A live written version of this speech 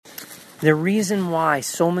The reason why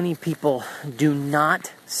so many people do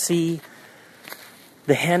not see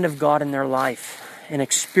the hand of God in their life and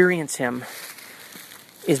experience Him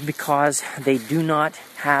is because they do not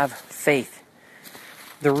have faith.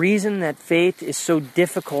 The reason that faith is so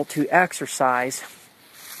difficult to exercise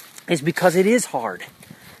is because it is hard.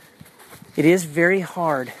 It is very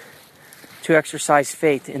hard to exercise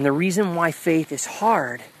faith. And the reason why faith is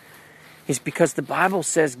hard is because the Bible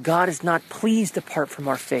says God is not pleased apart from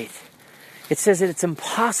our faith. It says that it's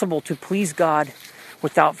impossible to please God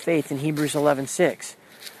without faith in Hebrews 11:6.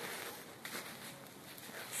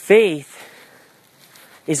 Faith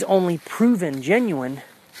is only proven genuine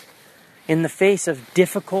in the face of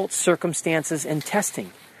difficult circumstances and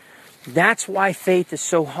testing. That's why faith is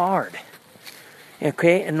so hard.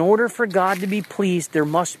 Okay, in order for God to be pleased, there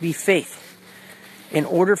must be faith. In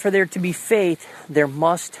order for there to be faith, there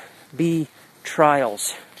must be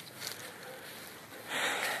trials.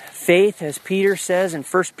 Faith, as Peter says in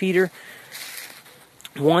 1 Peter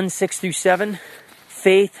 1:6-7,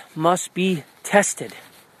 faith must be tested.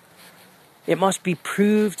 It must be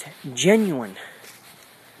proved genuine,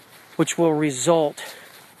 which will result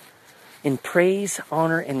in praise,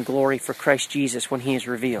 honor, and glory for Christ Jesus when He is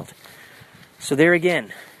revealed. So there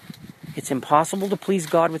again, it's impossible to please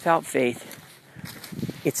God without faith.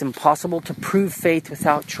 It's impossible to prove faith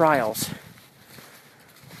without trials.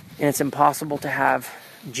 And it's impossible to have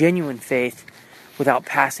genuine faith without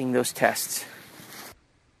passing those tests.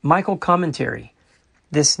 Michael commentary.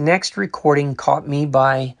 This next recording caught me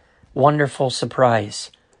by wonderful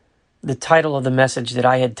surprise. The title of the message that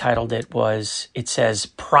I had titled it says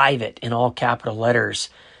private in all capital letters,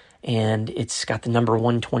 and it's got the number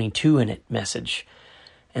 122 in it, message.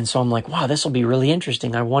 And so I'm like, wow, this will be really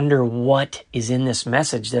interesting. I wonder what is in this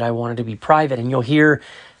message that I wanted to be private. And you'll hear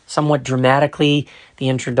somewhat dramatically, the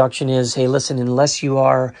introduction is, hey, listen, unless you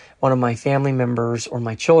are one of my family members or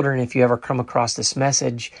my children, if you ever come across this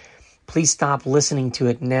message, please stop listening to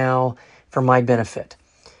it now for my benefit.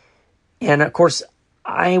 And of course,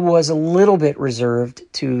 I was a little bit reserved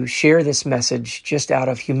to share this message just out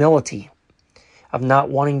of humility, of not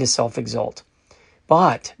wanting to self-exalt.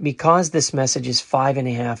 But because this message is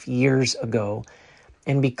 5.5 years ago,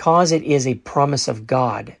 and because it is a promise of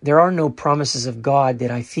God, there are no promises of God that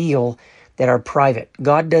I feel that are private.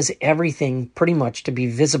 God does everything pretty much to be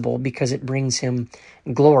visible because it brings Him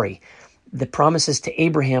glory. The promises to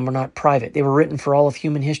Abraham are not private. They were written for all of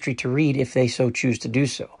human history to read if they so choose to do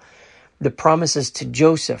so. The promises to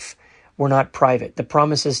Joseph were not private. The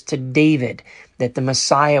promises to David that the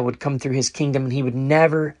Messiah would come through his kingdom and he would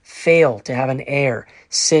never fail to have an heir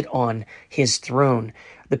sit on his throne.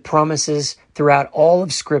 The promises throughout all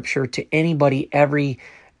of Scripture to anybody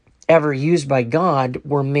ever used by God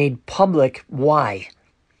were made public. Why?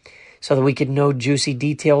 So that we could know juicy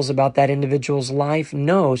details about that individual's life?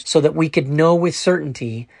 No, so that we could know with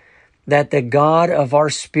certainty that the God of our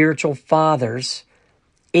spiritual fathers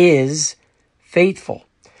is faithful.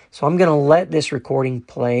 So I'm going to let this recording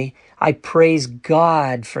play. I praise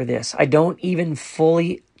God for this. I don't even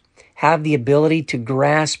fully have the ability to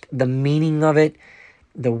grasp the meaning of it,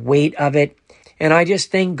 the weight of it. And I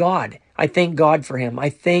just thank God. I thank God for Him. I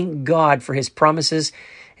thank God for His promises.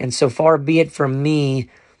 And so far be it from me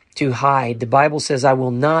to hide. The Bible says, I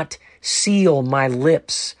will not seal my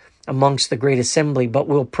lips amongst the great assembly, but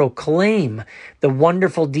will proclaim the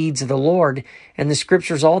wonderful deeds of the Lord. And the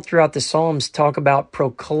scriptures all throughout the Psalms talk about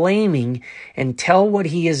proclaiming and tell what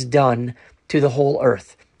He has done to the whole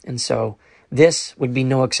earth. And so this would be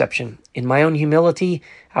no exception. In my own humility,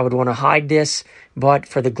 I would want to hide this, but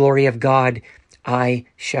for the glory of God, I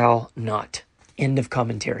shall not. End of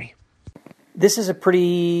commentary. This is a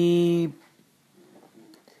pretty...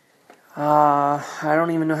 I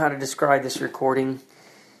don't even know how to describe this recording.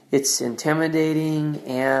 It's intimidating,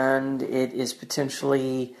 and it is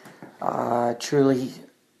potentially truly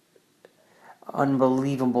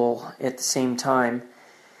unbelievable at the same time.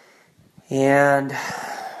 And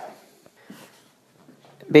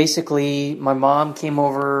basically, my mom came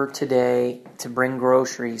over today to bring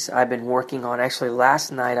groceries. I've been working on, actually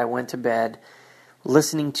last night I went to bed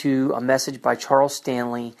listening to a message by Charles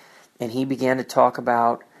Stanley, and he began to talk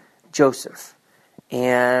about Joseph.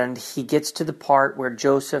 And he gets to the part where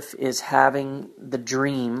Joseph is having the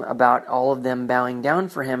dream about all of them bowing down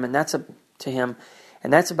for him, and that's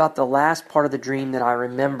about the last part of the dream that I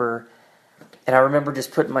remember. And I remember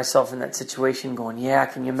just putting myself in that situation going, yeah,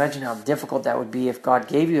 can you imagine how difficult that would be if God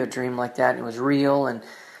gave you a dream like that and it was real and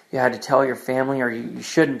you had to tell your family, or you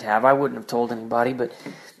shouldn't have. I wouldn't have told anybody, but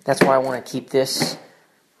that's why I want to keep this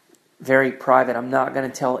very private. I'm not going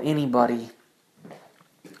to tell anybody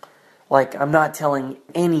Like, I'm not telling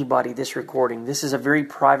anybody this recording. This is a very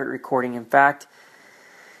private recording. In fact,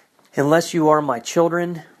 unless you are my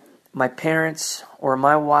children, my parents, or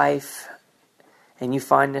my wife, and you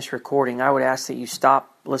find this recording, I would ask that you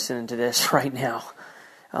stop listening to this right now,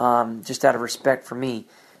 just out of respect for me.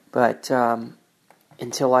 But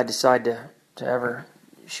until I decide to ever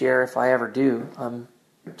share, if I ever do,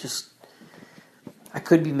 I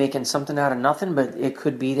could be making something out of nothing, but it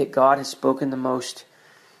could be that God has spoken the most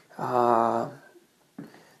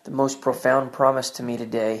profound promise to me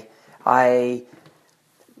today. I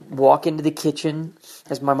walk into the kitchen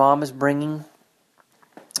as my mom is bringing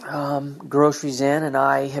groceries in, and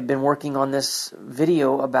I have been working on this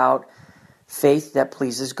video about faith that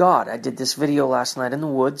pleases God. I did this video last night in the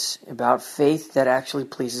woods about faith that actually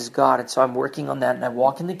pleases God, and so I'm working on that, and I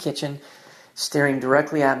walk in the kitchen. Staring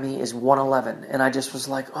directly at me is 1:11, and I just was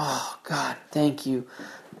like, oh, God, thank you.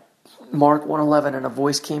 Mark 1:11, and a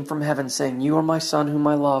voice came from heaven saying, you are my son whom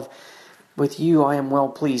I love. With you I am well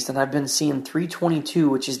pleased. And I've been seeing 3:22,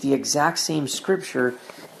 which is the exact same scripture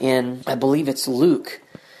in, I believe it's Luke.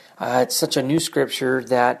 It's such a new scripture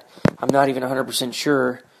that I'm not even 100%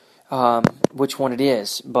 sure which one it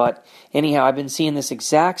is. But anyhow, I've been seeing this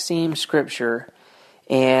exact same scripture,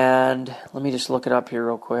 and let me just look it up here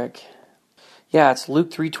real quick. Yeah, it's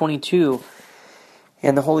Luke 3:22.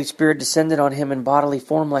 And the Holy Spirit descended on him in bodily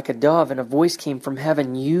form like a dove, and a voice came from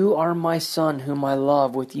heaven, you are my son whom I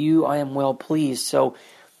love. With you I am well pleased. So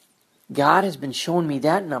God has been showing me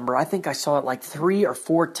that number. I think I saw it like 3 or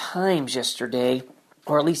 4 times yesterday,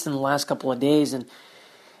 or at least in the last couple of days. And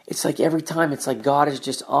it's like every time it's like God is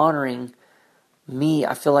just honoring me.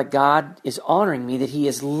 I feel like God is honoring me, that He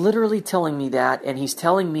is literally telling me that, and He's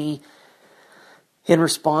telling me in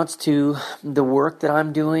response to the work that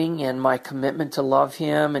I'm doing and my commitment to love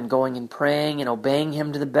Him and going and praying and obeying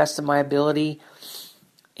Him to the best of my ability.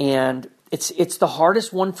 And it's the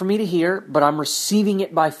hardest one for me to hear, but I'm receiving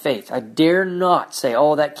it by faith. I dare not say,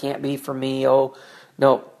 oh, that can't be for me. Oh,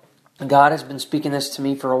 no. God has been speaking this to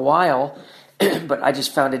me for a while, but I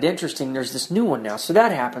just found it interesting. There's this new one now. So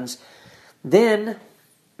that happens. Then,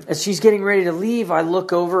 as she's getting ready to leave, I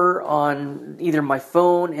look over on either my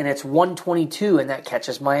phone, and it's 1:22, and that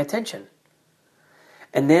catches my attention.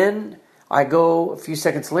 And then I go, a few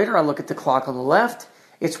seconds later, I look at the clock on the left.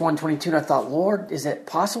 It's 1:22, and I thought, Lord, is it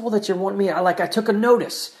possible that you're wanting me? I took a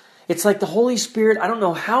notice. It's like the Holy Spirit, I don't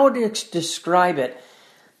know how to describe it.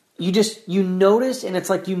 You notice, and it's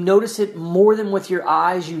like you notice it more than with your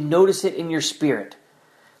eyes. You notice it in your spirit.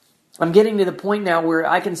 I'm getting to the point now where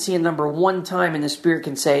I can see a number one time and the Spirit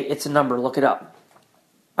can say, it's a number, look it up.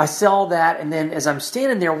 I saw that, and then as I'm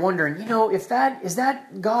standing there wondering, is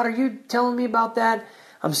that God, are you telling me about that?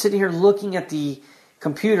 I'm sitting here looking at the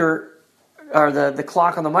computer, or the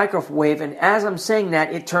clock on the microwave, and as I'm saying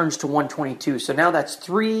that, it turns to 1:22. So now that's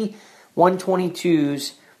 3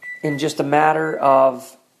 1:22s in just a matter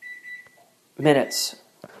of minutes.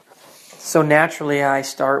 So naturally, I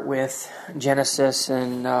start with Genesis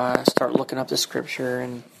and start looking up the scripture,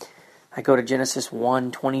 and I go to Genesis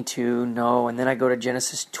 1:22, and then I go to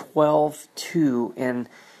Genesis 12:2, and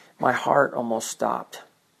my heart almost stopped.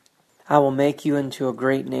 I will make you into a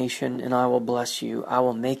great nation, and I will bless you. I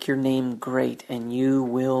will make your name great, and you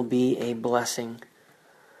will be a blessing.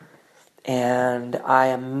 And I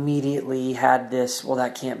immediately had this, well,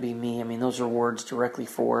 that can't be me. I mean, those are words directly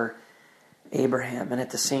for Abraham. And at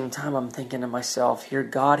the same time, I'm thinking to myself, here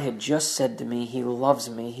God had just said to me, He loves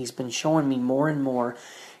me. He's been showing me more and more.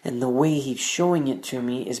 And the way He's showing it to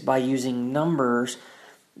me is by using numbers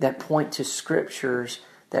that point to scriptures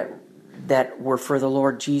that were for the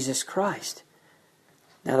Lord Jesus Christ.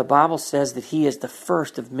 Now the Bible says that He is the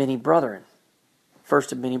first of many brethren,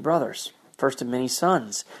 first of many brothers, first of many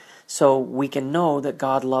sons. So we can know that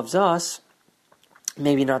God loves us.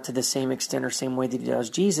 Maybe not to the same extent or same way that He does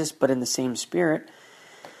Jesus, but in the same spirit.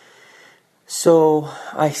 So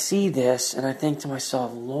I see this and I think to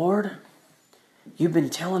myself, Lord, You've been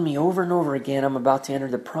telling me over and over again I'm about to enter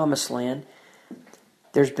the promised land.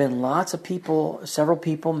 There's been lots of people, several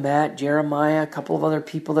people, Matt, Jeremiah, a couple of other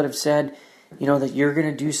people that have said, that You're going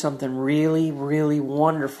to do something really, really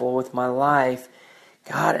wonderful with my life.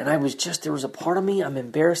 God, and there was a part of me, I'm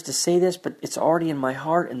embarrassed to say this, but it's already in my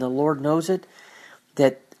heart and the Lord knows it,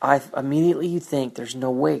 that you think there's no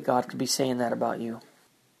way God could be saying that about you.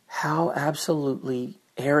 How absolutely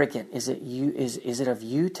arrogant is it of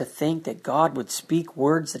you to think that God would speak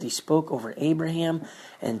words that He spoke over Abraham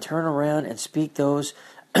and turn around and speak those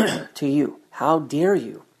to you? How dare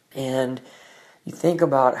you? And you think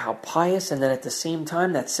about how pious, and then at the same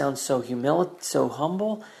time that sounds so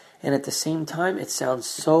humble, and at the same time it sounds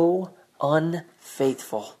so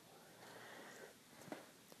unfaithful.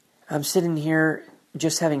 I'm sitting here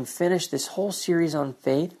just having finished this whole series on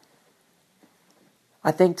faith.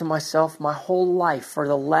 I think to myself, my whole life for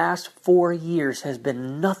the last 4 years has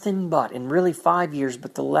been nothing but, and really 5 years,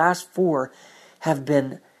 but the last 4 have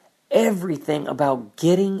been everything about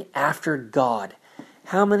getting after God.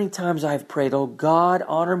 How many times I've prayed, oh God,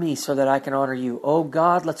 honor me so that I can honor you. Oh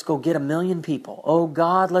God, let's go get 1 million people. Oh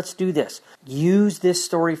God, let's do this. Use this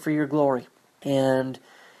story for your glory. And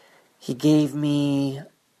He gave me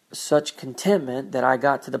such contentment that I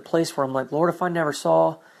got to the place where I'm like, Lord, if I never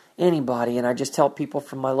saw anybody and I just tell people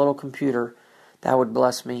from my little computer, that would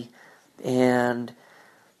bless me. And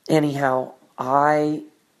anyhow, I'm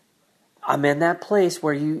in that place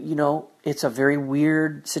where you know, it's a very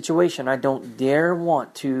weird situation. I don't dare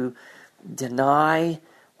want to deny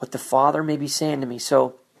what the Father may be saying to me.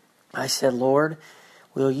 So I said, Lord,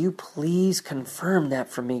 will you please confirm that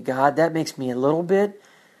for me, God? That makes me a little bit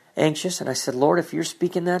anxious. And I said, Lord, if you're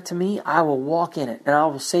speaking that to me, I will walk in it. And I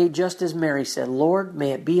will say just as Mary said, Lord,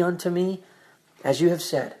 may it be unto me as you have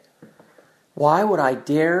said. Why would I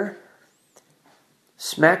dare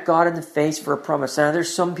smack God in the face for a promise? Now,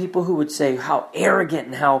 there's some people who would say, how arrogant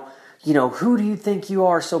and how, who do you think you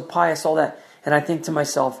are, so pious, all that. And I think to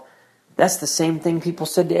myself, that's the same thing people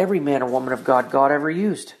said to every man or woman of God ever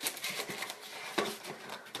used.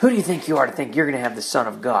 Who do you think you are to think you're going to have the Son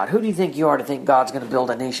of God? Who do you think you are to think God's going to build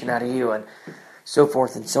a nation out of you? And so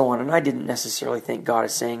forth and so on. And I didn't necessarily think God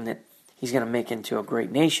is saying that He's going to make into a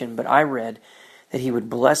great nation, but I read that He would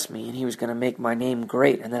bless me and He was going to make my name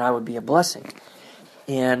great and that I would be a blessing.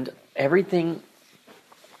 And everything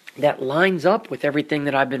that lines up with everything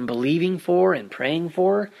that I've been believing for and praying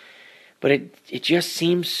for, but it just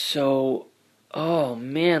seems so,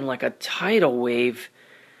 like a tidal wave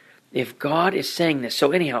if God is saying this.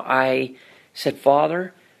 So anyhow, I said,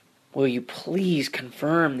 Father, will you please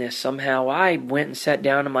confirm this somehow? I went and sat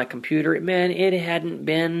down on my computer. Man, it hadn't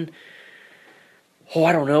been,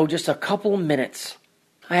 just a couple of minutes.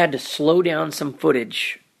 I had to slow down some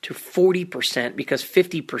footage to 40% because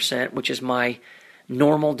 50%, which is my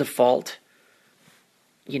normal default,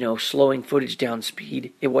 slowing footage down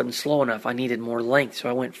speed, it wasn't slow enough. I needed more length. So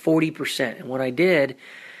I went 40%. And what I did,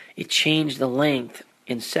 it changed the length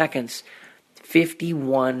in seconds,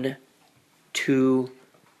 51:2:2.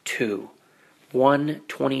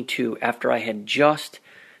 1:22, after I had just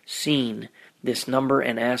seen this number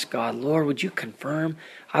and asked God, Lord, would you confirm?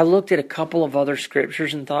 I looked at a couple of other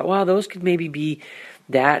scriptures and thought, wow, those could maybe be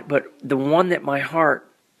that, but the one that my heart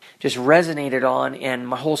just resonated on and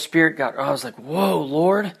my whole spirit I was like, whoa,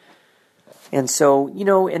 Lord. And so,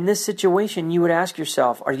 in this situation, you would ask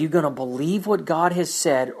yourself, are you going to believe what God has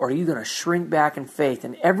said, or are you going to shrink back in faith?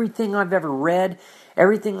 And everything I've ever read,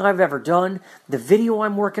 everything I've ever done, the video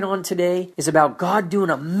I'm working on today is about God doing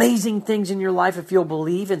amazing things in your life if you'll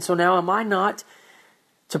believe. And so now am I not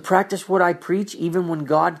to practice what I preach even when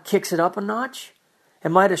God kicks it up a notch?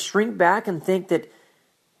 Am I to shrink back and think that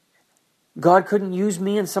God couldn't use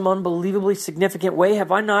me in some unbelievably significant way?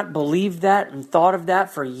 Have I not believed that and thought of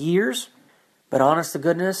that for years? But honest to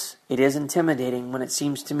goodness, it is intimidating when it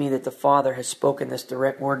seems to me that the Father has spoken this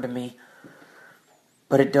direct word to me.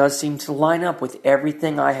 But it does seem to line up with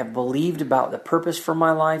everything I have believed about the purpose for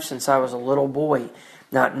my life since I was a little boy,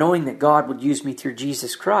 not knowing that God would use me through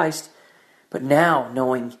Jesus Christ, but now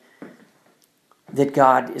knowing that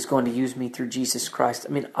God is going to use me through Jesus Christ.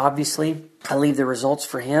 I mean, obviously, I leave the results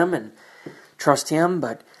for Him and trust Him,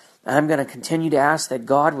 but I'm going to continue to ask that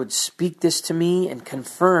God would speak this to me and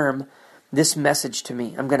confirm this message to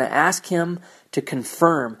me. I'm going to ask Him to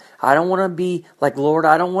confirm. I don't want to be like, Lord,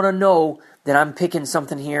 I don't want to know that I'm picking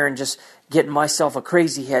something here and just getting myself a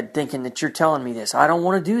crazy head thinking that you're telling me this. I don't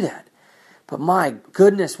want to do that. But my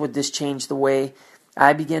goodness, would this change the way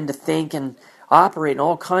I begin to think and operate in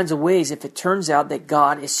all kinds of ways if it turns out that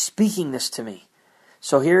God is speaking this to me.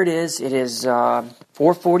 So here it is. It is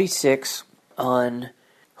 4:46 on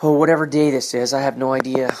whatever day this is. I have no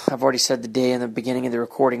idea. I've already said the day in the beginning of the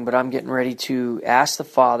recording, but I'm getting ready to ask the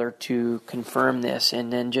Father to confirm this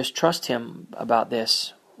and then just trust Him about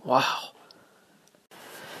this. Wow.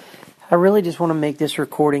 I really just want to make this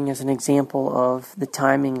recording as an example of the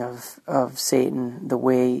timing of Satan, the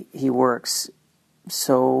way he works.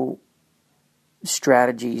 So his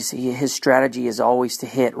strategy is always to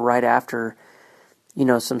hit right after,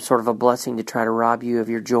 some sort of a blessing to try to rob you of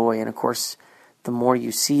your joy. And of course, the more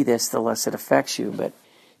you see this, the less it affects you. But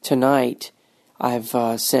tonight, I've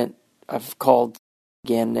called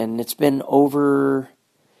again, and it's been over,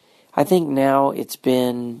 I think now it's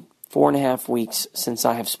been 4.5 weeks since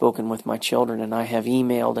I have spoken with my children, and I have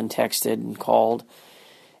emailed and texted and called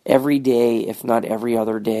every day, if not every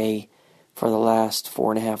other day, for the last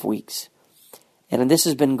 4.5 weeks. And this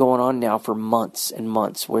has been going on now for months and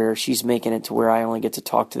months, where she's making it to where I only get to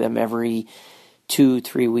talk to them every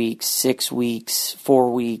 2-3 weeks, 6 weeks,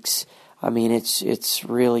 4 weeks. I mean, it's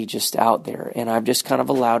really just out there. And I've just kind of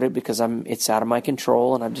allowed it because it's out of my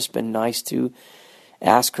control, and I've just been nice to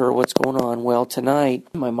ask her what's going on. Well, tonight,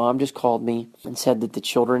 my mom just called me and said that the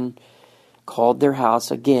children called their house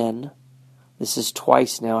again. This is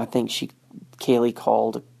twice now. I think Kaylee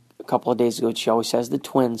called a couple of days ago. She always has the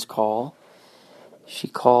twins call. She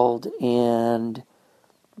called and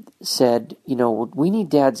said, we need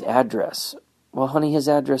Dad's address. Well, honey, his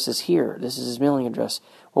address is here. This is his mailing address.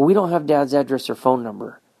 Well, we don't have Dad's address or phone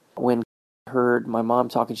number. When I heard my mom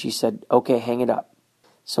talking, she said, okay, hang it up.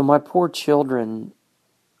 So my poor children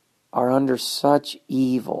are under such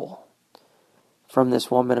evil from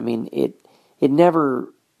this woman. I mean, it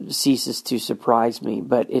never ceases to surprise me,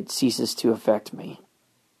 but it ceases to affect me.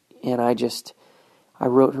 And I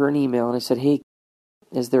wrote her an email and I said, hey,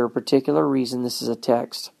 is there a particular reason? This is a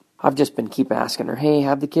text. I've just been keep asking her, hey,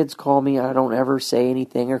 have the kids call me. I don't ever say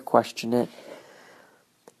anything or question it.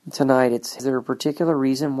 Tonight, is there a particular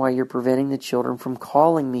reason why you're preventing the children from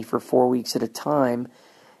calling me for 4 weeks at a time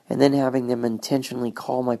and then having them intentionally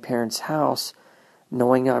call my parents' house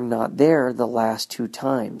knowing I'm not there the last 2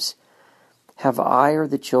 times? Have I or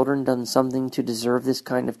the children done something to deserve this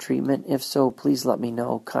kind of treatment? If so, please let me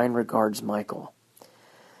know. Kind regards, Michael.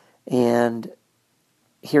 And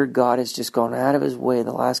here God has just gone out of his way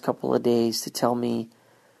the last couple of days to tell me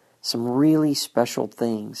some really special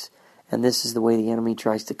things. And this is the way the enemy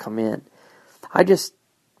tries to come in. I just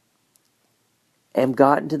am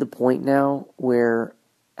gotten to the point now where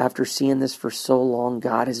after seeing this for so long,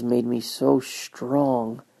 God has made me so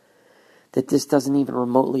strong that this doesn't even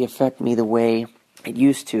remotely affect me the way it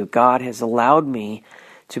used to. God has allowed me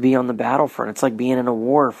to be on the battlefront. It's like being in a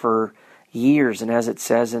war for years. And as it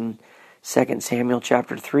says in 2 Samuel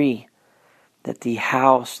chapter 3, that the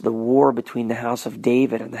war between the house of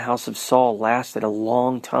David and the house of Saul lasted a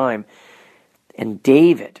long time. And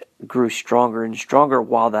David grew stronger and stronger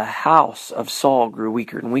while the house of Saul grew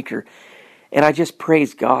weaker and weaker. And I just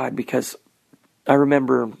praise God because I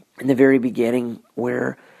remember in the very beginning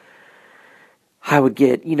where I would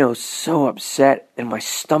get, so upset and my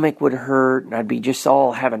stomach would hurt and I'd be just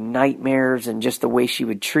all having nightmares and just the way she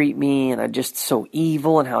would treat me and I'm just so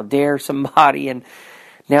evil and how dare somebody. And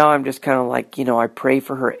now I'm just kind of like, I pray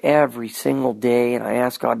for her every single day and I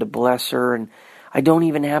ask God to bless her, and I don't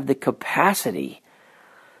even have the capacity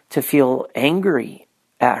to feel angry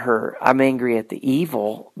at her. I'm angry at the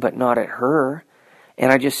evil, but not at her.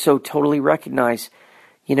 And I just so totally recognize,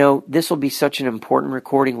 this will be such an important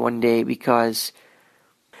recording one day because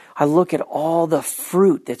I look at all the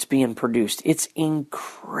fruit that's being produced. It's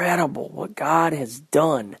incredible what God has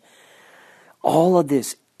done. All of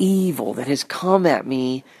this evil that has come at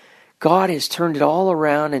me, God has turned it all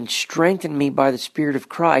around and strengthened me by the Spirit of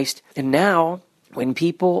Christ. And now, when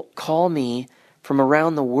people call me from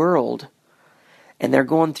around the world and they're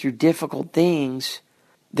going through difficult things,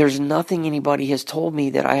 there's nothing anybody has told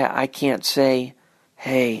me that I can't say,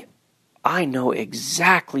 hey, I know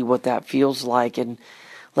exactly what that feels like, and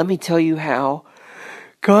let me tell you how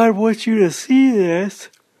God wants you to see this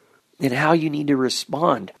and how you need to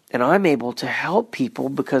respond. And I'm able to help people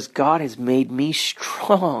because God has made me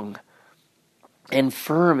strong and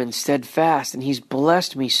firm and steadfast, and He's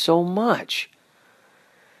blessed me so much.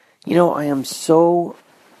 I am so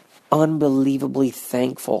unbelievably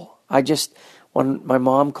thankful. When my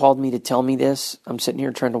mom called me to tell me this, I'm sitting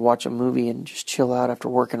here trying to watch a movie and just chill out after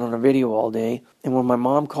working on a video all day. And when my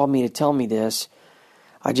mom called me to tell me this,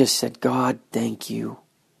 I just said, God, thank you.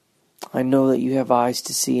 I know that you have eyes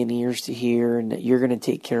to see and ears to hear and that you're going to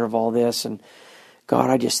take care of all this. And God,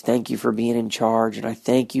 I just thank you for being in charge. And I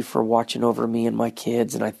thank you for watching over me and my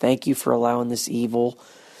kids. And I thank you for allowing this evil.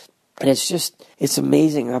 And it's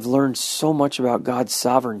amazing. I've learned so much about God's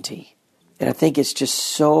sovereignty. And I think it's just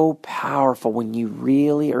so powerful when you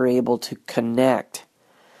really are able to connect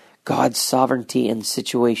God's sovereignty in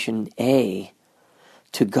situation A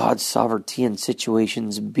to God's sovereignty in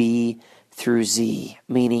situations B through Z,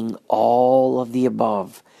 meaning all of the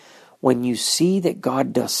above. When you see that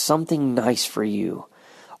God does something nice for you,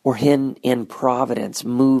 or in providence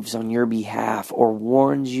moves on your behalf, or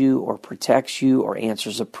warns you, or protects you, or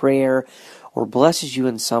answers a prayer, or blesses you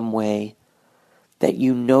in some way,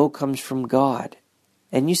 that comes from God.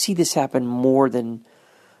 And you see this happen more than,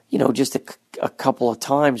 just a couple of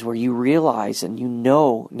times where you realize and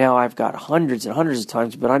now I've got hundreds and hundreds of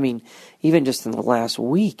times, but I mean, even just in the last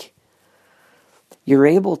week, you're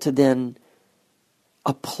able to then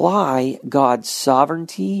apply God's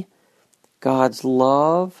sovereignty God's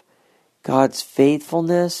love, God's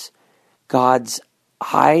faithfulness, God's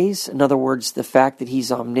eyes, in other words, the fact that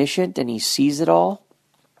He's omniscient and He sees it all,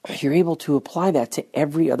 you're able to apply that to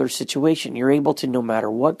every other situation. You're able to, no matter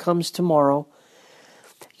what comes tomorrow,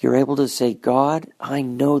 you're able to say, God, I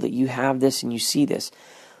know that you have this and you see this.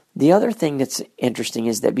 The other thing that's interesting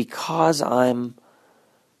is that because I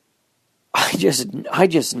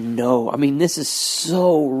just know. I mean, this is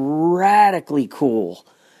so radically cool.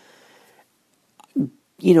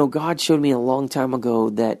 You know, God showed me a long time ago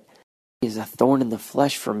that He is a thorn in the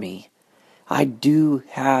flesh for me. I do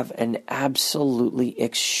have an absolutely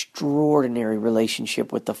extraordinary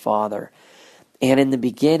relationship with the Father. And in the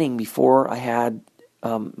beginning, before I had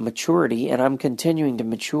maturity, and I'm continuing to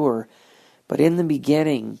mature, but in the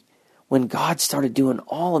beginning, when God started doing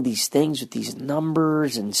all of these things with these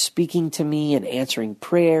numbers and speaking to me and answering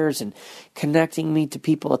prayers and connecting me to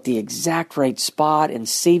people at the exact right spot and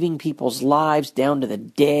saving people's lives down to the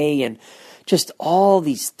day and just all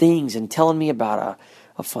these things and telling me about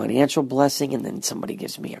a financial blessing, and then somebody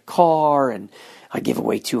gives me a car and I give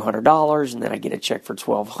away $200 and then I get a check for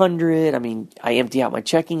 $1,200. I mean, I empty out my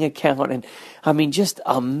checking account, and I mean, just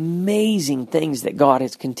amazing things that God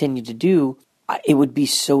has continued to do. It would be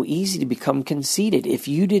so easy to become conceited if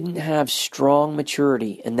you didn't have strong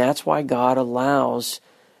maturity, and that's why God allows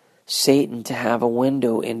Satan to have a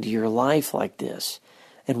window into your life like this,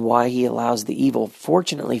 and why he allows the evil.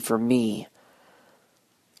 Fortunately for me,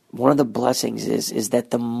 one of the blessings is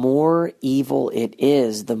that the more evil it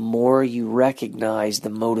is, the more you recognize the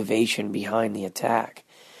motivation behind the attack.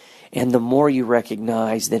 And the more you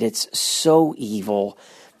recognize that it's so evil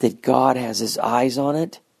that God has His eyes on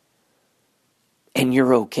it, and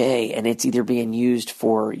you're okay, and it's either being used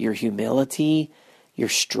for your humility, your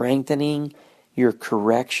strengthening, your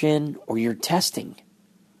correction, or your testing.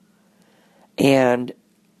 And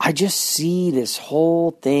I just see this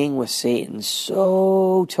whole thing with Satan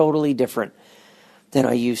so totally different than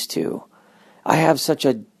I used to. I have such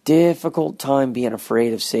a difficult time being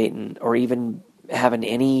afraid of Satan, or even having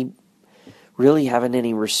any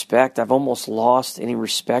respect. I've almost lost any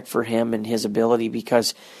respect for him and his ability,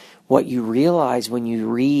 because what you realize when you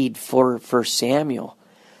read 1 Samuel,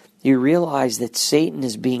 you realize that Satan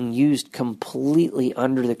is being used completely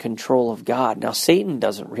under the control of God. Now, Satan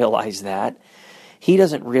doesn't realize that. He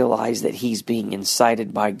doesn't realize that he's being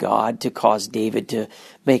incited by God to cause David to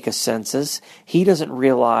make a census. He doesn't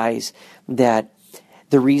realize that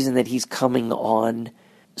the reason that he's coming on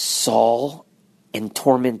Saul and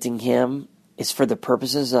tormenting him is for the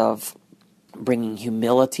purposes of bringing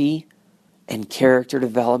humility and character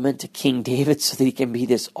development to King David so that he can be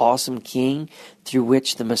this awesome king through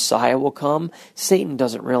which the Messiah will come. Satan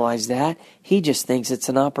doesn't realize that. He just thinks it's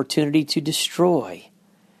an opportunity to destroy.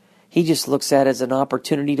 He just looks at it as an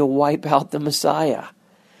opportunity to wipe out the Messiah.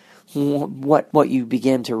 What you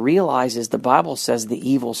begin to realize is the Bible says the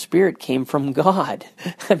evil spirit came from God.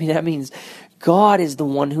 I mean, that means God is the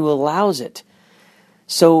one who allows it.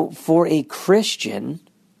 So for a Christian,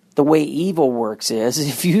 the way evil works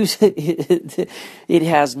is it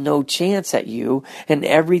has no chance at you, and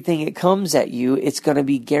everything it comes at you, it's going to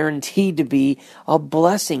be guaranteed to be a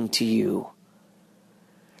blessing to you.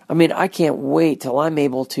 I mean, I can't wait till I'm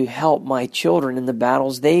able to help my children in the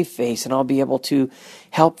battles they face, and I'll be able to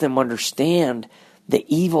help them understand the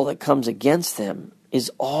evil that comes against them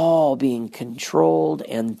is all being controlled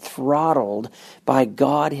and throttled by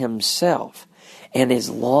God Himself. And as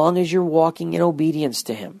long as you're walking in obedience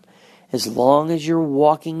to Him, as long as you're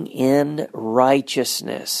walking in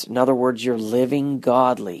righteousness, in other words, you're living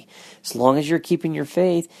godly, as long as you're keeping your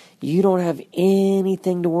faith, you don't have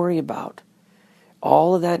anything to worry about.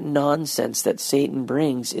 All of that nonsense that Satan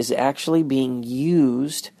brings is actually being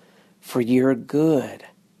used for your good.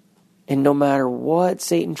 And no matter what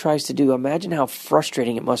Satan tries to do, imagine how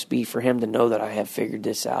frustrating it must be for him to know that I have figured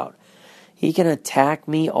this out. He can attack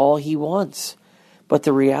me all he wants, but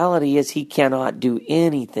the reality is he cannot do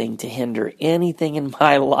anything to hinder anything in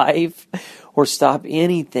my life or stop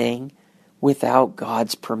anything without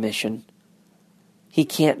God's permission. He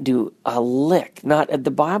can't do a lick.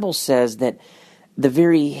 The Bible says that the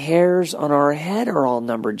very hairs on our head are all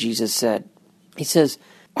numbered, Jesus said. He says,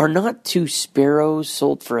 "Are not 2 sparrows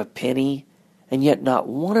sold for a penny, and yet not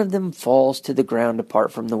one of them falls to the ground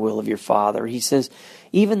apart from the will of your Father?" He says,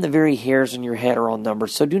 even the very hairs on your head are all numbered,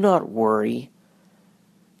 so do not worry.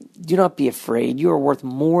 Do not be afraid. You are worth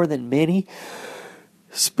more than many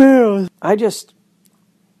sparrows.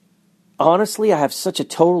 Honestly, I have such a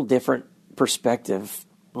total different perspective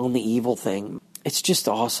on the evil thing. It's just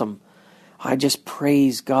awesome. I just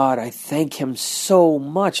praise God. I thank Him so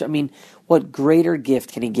much. I mean, What greater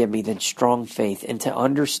gift can he give me than strong faith and to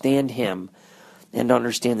understand him and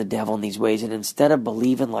understand the devil in these ways? And instead of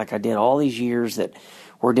believing like I did all these years that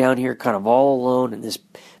we're down here kind of all alone in this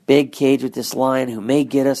big cage with this lion who may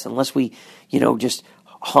get us unless we, just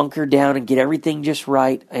hunker down and get everything just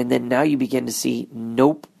right. And then now you begin to see,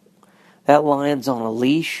 nope, that lion's on a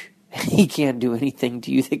leash. He can't do anything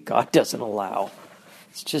to you that God doesn't allow.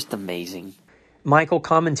 It's just amazing. Michael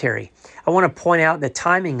commentary. I want to point out the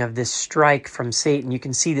timing of this strike from Satan. You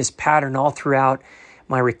can see this pattern all throughout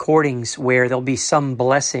my recordings where there'll be some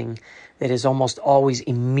blessing that is almost always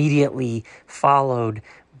immediately followed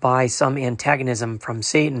by some antagonism from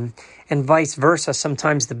Satan, and vice versa.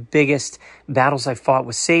 Sometimes the biggest battles I've fought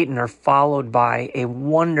with Satan are followed by a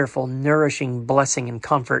wonderful, nourishing blessing and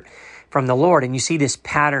comfort from the Lord. And you see this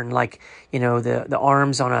pattern like, the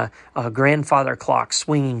arms on a grandfather clock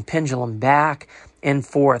swinging pendulum back and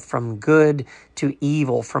forth from good to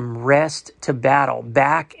evil, from rest to battle,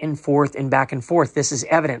 back and forth and back and forth. This is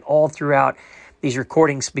evident all throughout these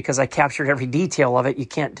recordings because I captured every detail of it. You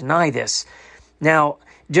can't deny this. Now,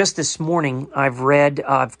 just this morning,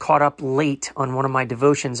 I've caught up late on one of my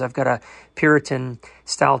devotions. I've got a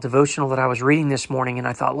Puritan-style devotional that I was reading this morning, and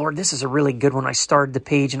I thought, Lord, this is a really good one. I started the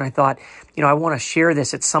page, and I thought, I want to share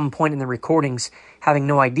this at some point in the recordings, having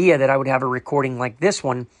no idea that I would have a recording like this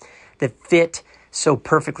one that fit so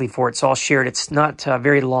perfectly for it. So I'll share it. It's not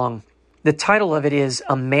very long. The title of it is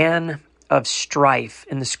A Man of Strife,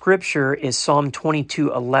 and the scripture is Psalm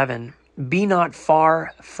 22:11. Be not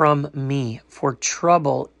far from me, for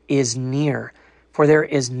trouble is near, for there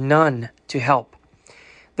is none to help.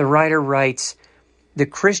 The writer writes, the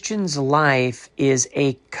Christian's life is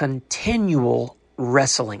a continual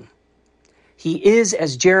wrestling. He is,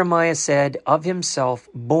 as Jeremiah said of himself,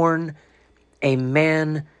 born a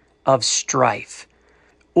man of strife.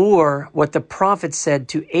 Or what the prophet said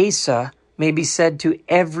to Asa may be said to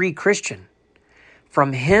every Christian.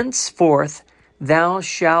 From henceforth thou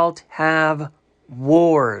shalt have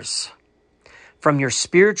wars. From your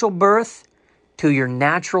spiritual birth to your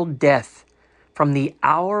natural death, from the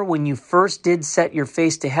hour when you first did set your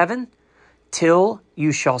face to heaven, till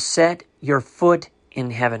you shall set your foot in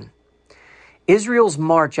heaven. Israel's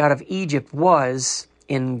march out of Egypt was,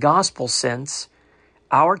 in gospel sense,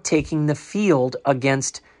 our taking the field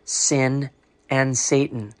against sin and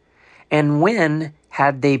Satan. And when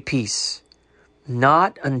had they peace?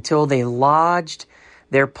 Not until they lodged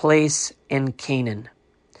their place in Canaan.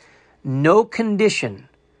 No condition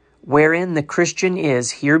wherein the Christian is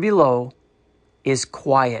here below is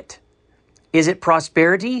quiet. Is it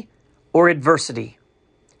prosperity or adversity?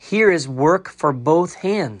 Here is work for both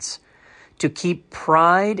hands to keep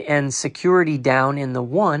pride and security down in the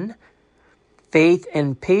one, faith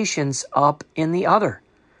and patience up in the other.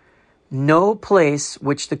 No place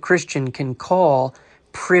which the Christian can call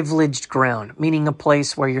privileged ground, meaning a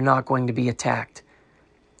place where you're not going to be attacked.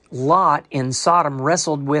 Lot in Sodom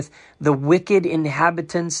wrestled with the wicked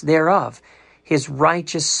inhabitants thereof, his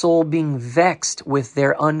righteous soul being vexed with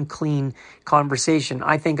their unclean conversation.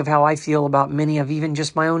 I think of how I feel about many of even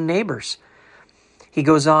just my own neighbors. He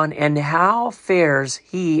goes on, and how fares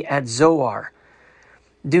he at Zoar?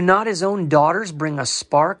 Do not his own daughters bring a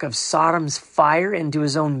spark of Sodom's fire into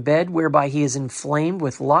his own bed, whereby he is inflamed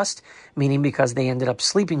with lust, meaning because they ended up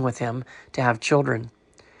sleeping with him to have children.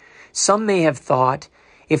 Some may have thought,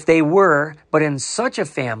 if they were but in such a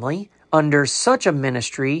family, under such a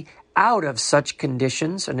ministry, out of such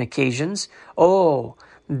conditions and occasions,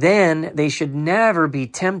 then they should never be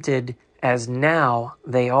tempted as now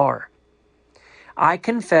they are. I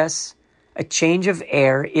confess a change of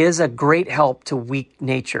air is a great help to weak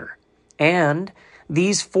nature, and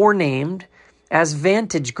these forenamed as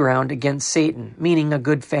vantage ground against Satan, meaning a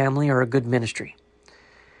good family or a good ministry.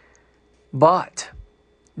 But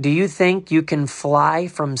do you think you can fly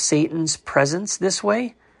from Satan's presence this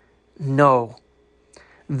way? No.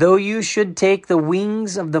 Though you should take the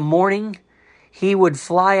wings of the morning, he would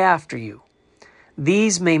fly after you.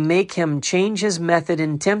 These may make him change his method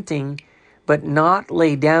in tempting, but not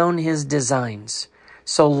lay down his designs,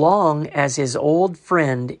 so long as his old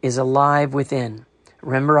friend is alive within.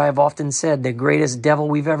 Remember, I have often said the greatest devil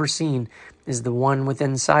we've ever seen is the one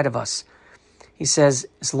within inside of us. He says,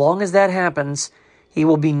 as long as that happens, he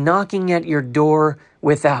will be knocking at your door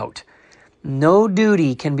without. No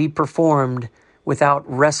duty can be performed without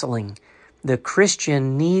wrestling. The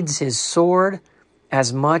Christian needs his sword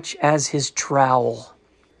as much as his trowel.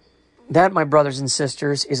 That, my brothers and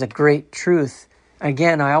sisters, is a great truth.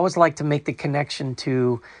 Again, I always like to make the connection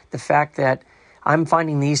to the fact that I'm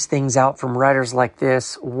finding these things out from writers like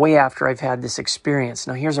this way after I've had this experience.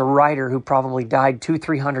 Now, here's a writer who probably died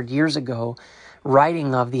 200-300 years ago,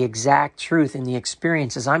 writing of the exact truth and the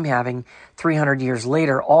experiences I'm having 300 years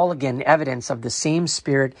later, all again evidence of the same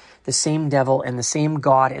Spirit, the same devil, and the same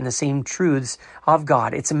God, and the same truths of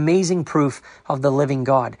God. It's amazing proof of the living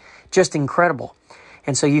God. Just incredible.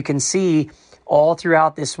 And so you can see all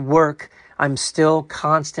throughout this work, I'm still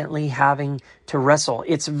constantly having to wrestle.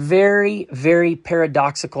 It's very, very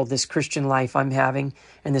paradoxical, this Christian life I'm having,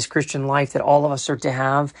 and this Christian life that all of us are to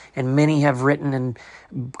have, and many have written and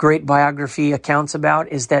great biography accounts about,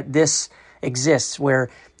 is that this exists, where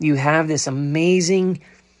you have this amazing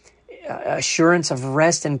assurance of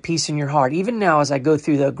rest and peace in your heart. Even now, as I go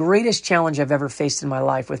through the greatest challenge I've ever faced in my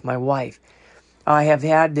life with my wife, I have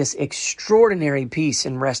had this extraordinary peace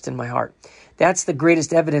and rest in my heart. That's the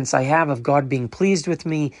greatest evidence I have of God being pleased with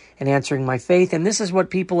me and answering my faith. And this is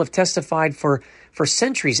what people have testified for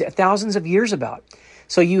centuries, thousands of years about.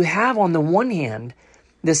 So you have, on the one hand,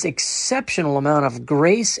 this exceptional amount of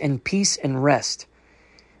grace and peace and rest.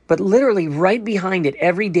 But literally right behind it,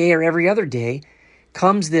 every day or every other day,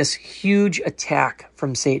 comes this huge attack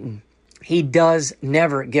from Satan. He does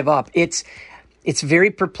never give up. It's very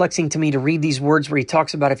perplexing to me to read these words where he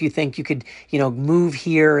talks about if you think you could, move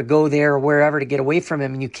here or go there or wherever to get away from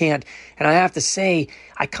him, and you can't. And I have to say,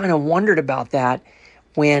 I kind of wondered about that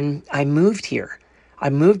when I moved here. I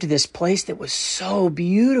moved to this place that was so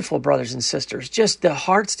beautiful, brothers and sisters, just the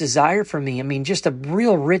heart's desire for me. I mean, just a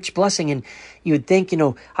real rich blessing. And you would think,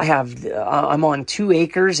 I'm on 2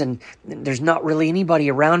 acres and there's not really anybody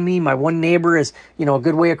around me. My one neighbor is, a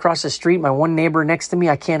good way across the street. My one neighbor next to me,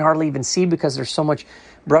 I can't hardly even see because there's so much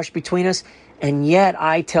brush between us. And yet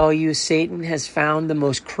I tell you, Satan has found the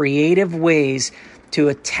most creative ways to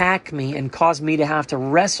attack me and cause me to have to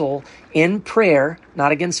wrestle in prayer,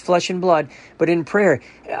 not against flesh and blood, but in prayer.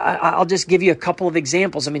 I'll just give you a couple of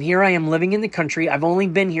examples. I mean, here I am living in the country. I've only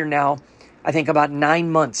been here now, I think about 9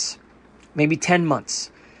 months, maybe 10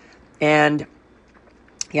 months. And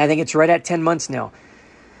I think it's right at 10 months now.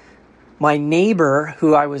 My neighbor,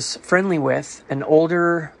 who I was friendly with, an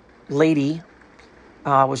older lady,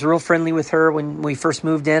 was real friendly with her when we first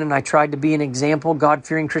moved in, and I tried to be an example,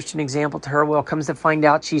 God-fearing Christian example to her. Well, comes to find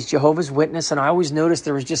out she's Jehovah's Witness, and I always noticed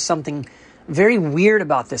there was just something very weird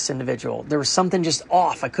about this individual. There was something just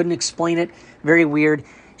off. I couldn't explain it. Very weird.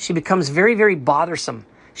 She becomes very, very bothersome.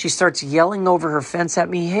 She starts yelling over her fence at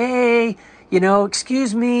me, "Hey,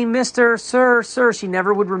 excuse me, Mr., sir." She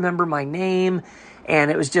never would remember my name. And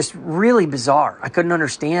it was just really bizarre. I couldn't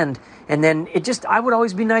understand. And then I would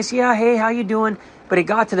always be nice. "Yeah, hey, how you doing?" But it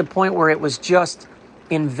got to the point where it was just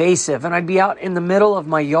invasive. And I'd be out in the middle of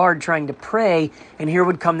my yard trying to pray, and here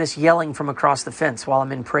would come this yelling from across the fence while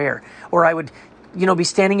I'm in prayer. Or I would, be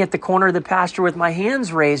standing at the corner of the pasture with my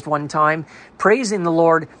hands raised one time, praising the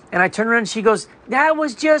Lord. And I turn around and she goes, "That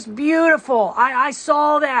was just beautiful. I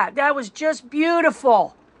saw that. That was just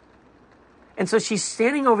beautiful." And so she's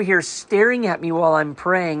standing over here staring at me while I'm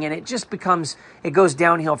praying, and it goes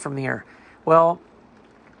downhill from here. Well,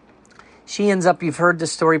 she ends up, you've heard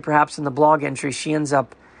this story perhaps in the blog entry, she ends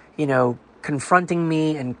up, confronting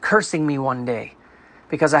me and cursing me one day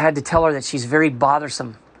because I had to tell her that she's very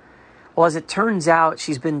bothersome. Well, as it turns out,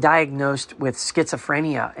 she's been diagnosed with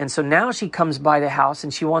schizophrenia. And so now she comes by the house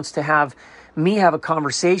and she wants to have me have a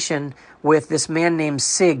conversation with this man named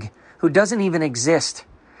Sig, who doesn't even exist.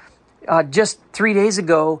 Just 3 days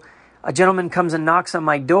ago, a gentleman comes and knocks on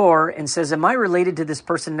my door and says, "Am I related to this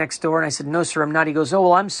person next door?" And I said, "No, sir, I'm not." He goes, "Oh,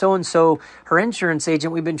 well, I'm so-and-so, her insurance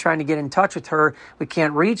agent. We've been trying to get in touch with her. We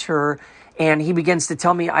can't reach her." And he begins to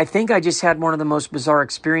tell me, "I think I just had one of the most bizarre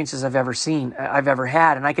experiences I've ever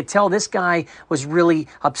had." And I could tell this guy was really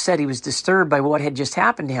upset. He was disturbed by what had just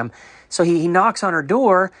happened to him. So he knocks on her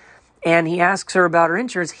door and he asks her about her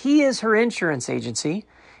insurance. He is her insurance agency.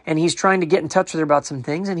 And he's trying to get in touch with her about some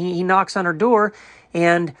things. And he knocks on her door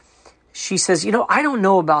and she says, "I don't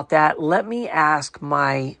know about that. Let me ask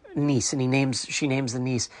my niece." And she names the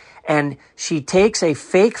niece. And she takes a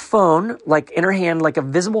fake phone, like in her hand, like a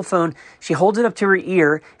visible phone. She holds it up to her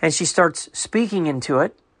ear and she starts speaking into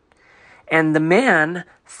it. And the man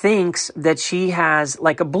thinks that she has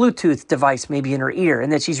like a Bluetooth device maybe in her ear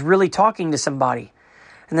and that she's really talking to somebody.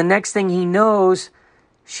 And the next thing he knows,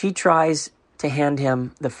 she tries to hand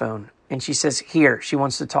him the phone. And she says, "Here, she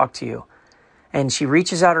wants to talk to you." And she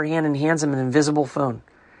reaches out her hand and hands him an invisible phone.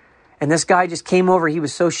 And this guy just came over. He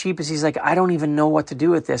was so sheepish. He's like, "I don't even know what to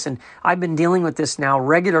do with this." And I've been dealing with this now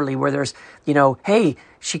regularly where there's, "Hey,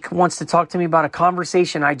 she wants to talk to me about a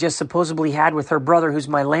conversation I just supposedly had with her brother who's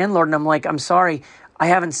my landlord." And I'm like, "I'm sorry. I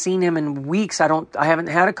haven't seen him in weeks. I haven't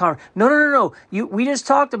had a conversation. No. We just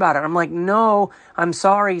talked about it. I'm like, no, I'm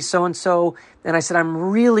sorry, so-and-so. And I said, I'm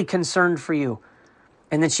really concerned for you.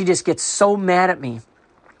 And then she just gets so mad at me.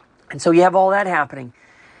 And so you have all that happening.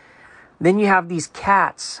 Then you have these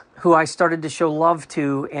cats who I started to show love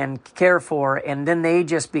to and care for. And then they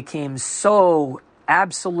just became so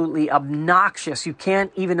absolutely obnoxious. You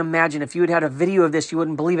can't even imagine. If you had a video of this, you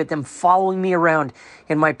wouldn't believe it. Them following me around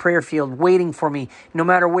in my prayer field, waiting for me, no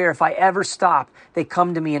matter where. If I ever stop, they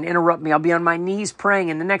come to me and interrupt me. I'll be on my knees praying,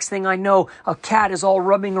 and the next thing I know, a cat is all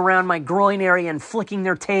rubbing around my groin area and flicking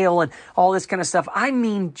their tail and all this kind of stuff. I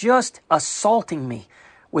mean, just assaulting me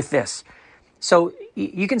with this. So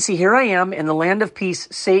you can see, here I am in the land of peace.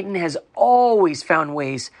 Satan has always found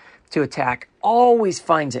ways to attack, always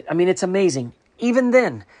finds it. I mean, it's amazing. Even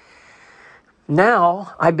then,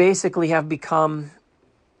 now I basically have become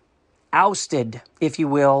ousted, if you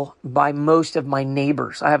will, by most of my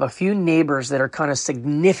neighbors. I have a few neighbors that are kind of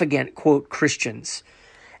significant, quote, Christians,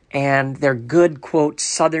 and they're good, quote,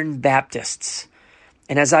 Southern Baptists.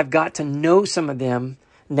 And as I've got to know some of them,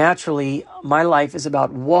 naturally, my life is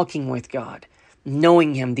about walking with God,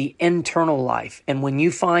 knowing Him, the internal life. And when you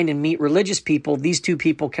find and meet religious people, these two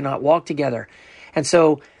people cannot walk together. And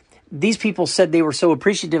so these people said they were so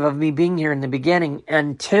appreciative of me being here in the beginning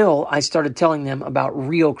until I started telling them about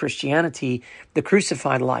real Christianity, the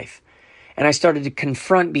crucified life. And I started to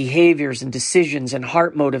confront behaviors and decisions and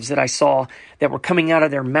heart motives that I saw that were coming out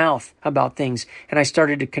of their mouth about things. And I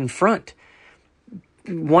started to confront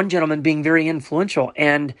one gentleman being very influential.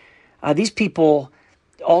 And these people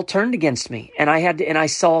all turned against me. And I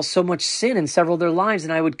saw so much sin in several of their lives,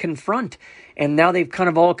 and I would confront. And now they've kind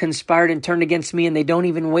of all conspired and turned against me, and they don't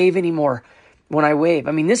even wave anymore when I wave.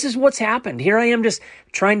 I mean, this is what's happened. Here I am just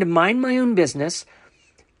trying to mind my own business,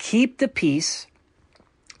 keep the peace,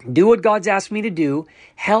 do what God's asked me to do,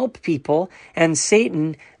 help people, and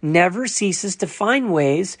Satan never ceases to find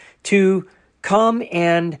ways to come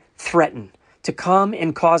and threaten, to come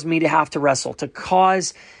and cause me to have to wrestle, to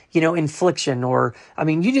cause infliction, or, I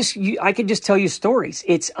mean, I could just tell you stories.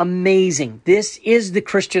 It's amazing. This is the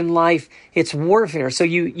Christian life. It's warfare. So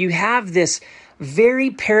you have this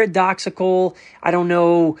very paradoxical,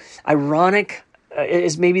 ironic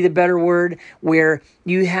is maybe the better word, where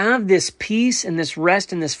you have this peace and this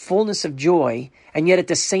rest and this fullness of joy, and yet at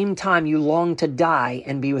the same time you long to die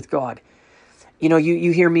and be with God.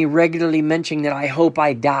 You hear me regularly mentioning that I hope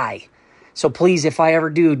I die. So please, if I ever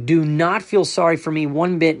do not feel sorry for me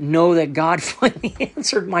one bit. Know that God finally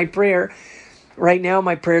answered my prayer. Right now,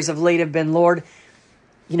 my prayers of late have been, Lord,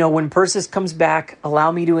 when Persis comes back,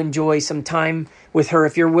 allow me to enjoy some time with her.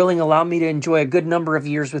 If you're willing, allow me to enjoy a good number of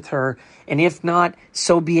years with her. And if not,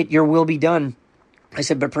 so be it, your will be done. I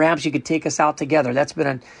said, but perhaps you could take us out together. That's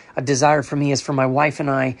been a desire for me, is for my wife and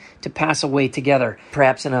I to pass away together,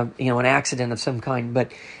 perhaps in an accident of some kind.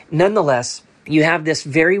 But nonetheless, you have this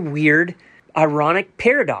very weird, ironic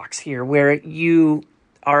paradox here where you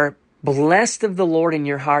are blessed of the Lord in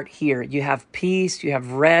your heart here. You have peace, you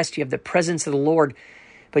have rest, you have the presence of the Lord.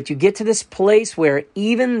 But you get to this place where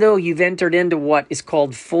even though you've entered into what is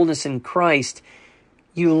called fullness in Christ,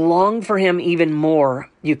 you long for Him even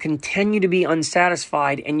more. You continue to be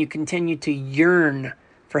unsatisfied, and you continue to yearn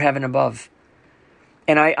for heaven above.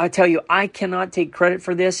 And I tell you, I cannot take credit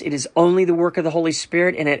for this. It is only the work of the Holy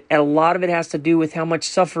Spirit, and a lot of it has to do with how much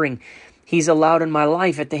suffering He's allowed in my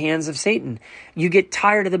life at the hands of Satan. You get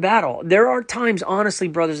tired of the battle. There are times, honestly,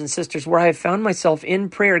 brothers and sisters, where I have found myself in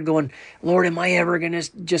prayer going, Lord, am I ever going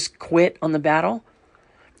to just quit on the battle?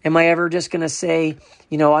 Am I ever just going to say,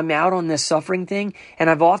 I'm out on this suffering thing? And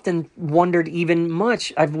I've often wondered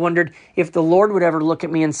I've wondered if the Lord would ever look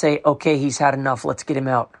at me and say, okay, he's had enough, let's get him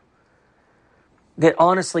out. That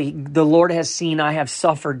honestly, the Lord has seen I have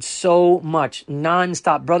suffered so much,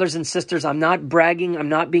 nonstop. Brothers and sisters, I'm not bragging. I'm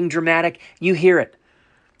not being dramatic. You hear it.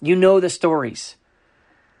 You know the stories.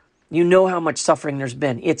 You know how much suffering there's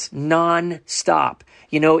been. It's nonstop.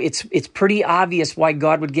 It's pretty obvious why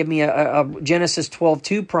God would give me a Genesis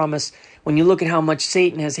 12:2 promise when you look at how much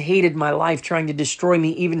Satan has hated my life, trying to destroy me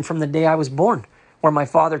even from the day I was born, where my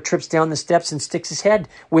father trips down the steps and sticks his head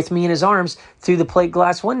with me in his arms through the plate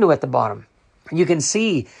glass window at the bottom. You can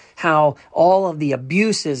see how all of the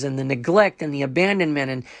abuses and the neglect and the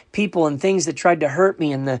abandonment and people and things that tried to hurt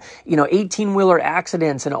me and the, 18-wheeler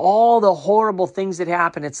accidents and all the horrible things that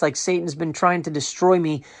happened. It's like Satan's been trying to destroy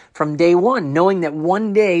me from day one, knowing that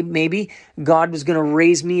one day maybe God was going to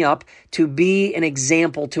raise me up to be an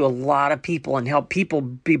example to a lot of people and help people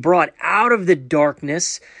be brought out of the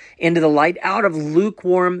darkness into the light, out of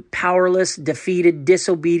lukewarm, powerless, defeated,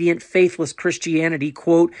 disobedient, faithless Christianity,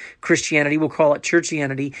 quote, Christianity, we'll call it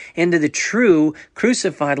churchianity, into the true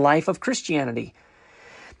crucified life of Christianity.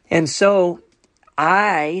 And so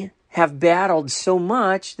I have battled so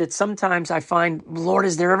much that sometimes I find, Lord,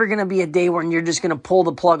 is there ever going to be a day when you're just going to pull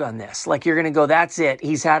the plug on this? Like you're going to go, that's it.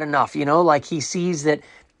 He's had enough, like he sees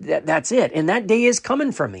that's it. And that day is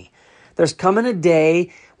coming for me. There's coming a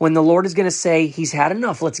day when the Lord is going to say, he's had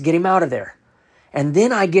enough. Let's get him out of there. And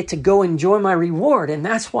then I get to go enjoy my reward. And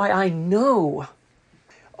that's why I know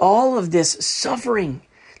all of this suffering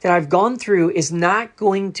that I've gone through is not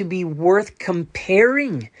going to be worth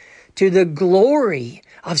comparing to the glory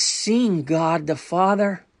of seeing God the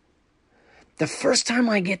Father. The first time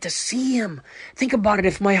I get to see him, think about it.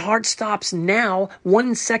 If my heart stops now,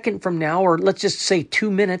 1 second from now, or let's just say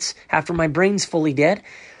 2 minutes after my brain's fully dead,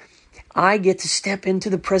 I get to step into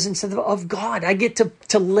the presence of God. I get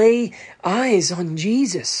to lay eyes on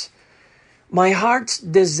Jesus. My heart's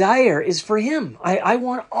desire is for him. I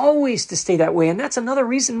want always to stay that way. And that's another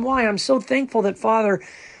reason why I'm so thankful that Father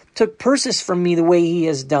took Persis from me the way he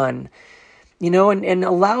has done. And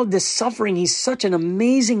allowed this suffering. He's such an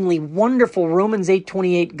amazingly wonderful Romans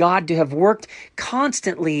 8:28 God to have worked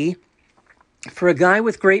constantly for a guy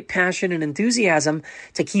with great passion and enthusiasm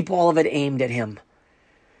to keep all of it aimed at him.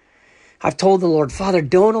 I've told the Lord, Father,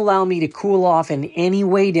 don't allow me to cool off in any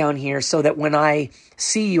way down here so that when I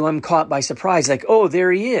see you, I'm caught by surprise. Like, oh,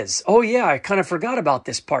 there he is. Oh, yeah, I kind of forgot about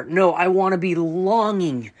this part. No, I want to be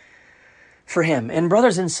longing for him. And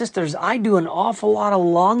brothers and sisters, I do an awful lot of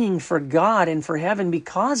longing for God and for heaven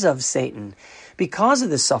because of Satan, because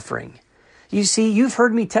of the suffering. You see, you've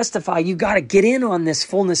heard me testify, you got to get in on this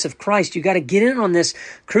fullness of Christ. You got to get in on this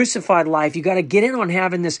crucified life. You got to get in on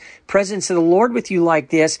having this presence of the Lord with you like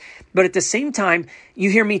this. But at the same time, you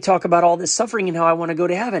hear me talk about all this suffering and how I want to go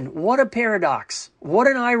to heaven. What a paradox. What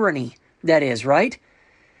an irony that is, right?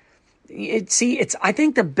 I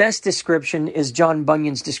think the best description is John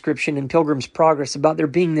Bunyan's description in Pilgrim's Progress about there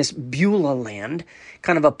being this Beulah land,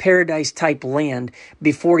 kind of a paradise type land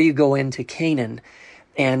before you go into Canaan.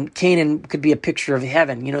 And Canaan could be a picture of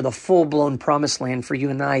heaven. The full-blown promised land for you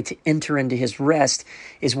and I to enter into his rest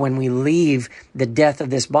is when we leave the death of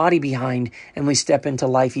this body behind and we step into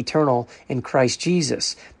life eternal in Christ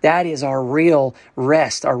Jesus. That is our real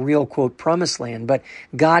rest, our real, quote, promised land. But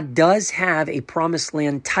God does have a promised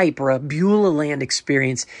land type or a Beulah land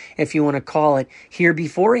experience, if you want to call it, here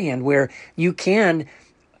beforehand, where you can...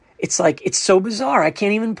 It's so bizarre. I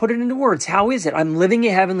can't even put it into words. How is it? I'm living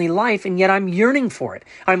a heavenly life, and yet I'm yearning for it.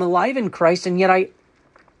 I'm alive in Christ, and yet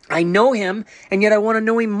I know him, and yet I want to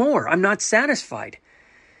know him more. I'm not satisfied.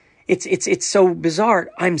 It's so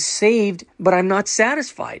bizarre. I'm saved, but I'm not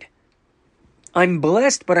satisfied. I'm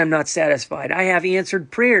blessed, but I'm not satisfied. I have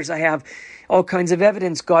answered prayers. I have all kinds of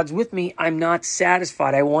evidence. God's with me. I'm not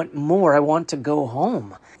satisfied. I want more. I want to go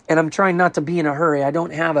home. And I'm trying not to be in a hurry. I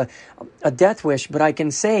don't have a death wish, but I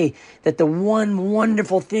can say that the one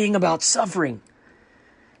wonderful thing about suffering,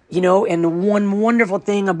 and the one wonderful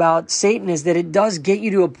thing about Satan is that it does get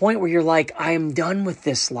you to a point where you're like, I am done with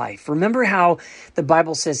this life. Remember how the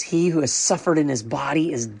Bible says he who has suffered in his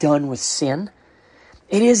body is done with sin?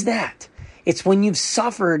 It is that. It's when you've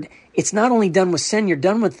suffered, it's not only done with sin, you're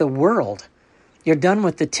done with the world. You're done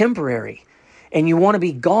with the temporary. And you want to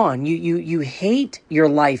be gone. You hate your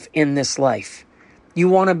life in this life. You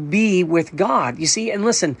want to be with God. You see, and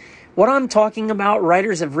listen, what I'm talking about,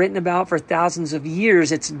 writers have written about for thousands of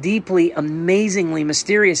years. It's deeply, amazingly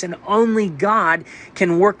mysterious, and only God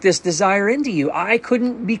can work this desire into you. I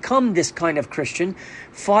couldn't become this kind of Christian.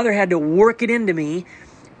 Father had to work it into me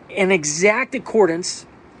in exact accordance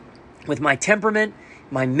with my temperament,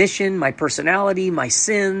 my mission, my personality, my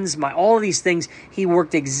sins, all of these things. He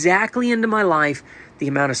worked exactly into my life, the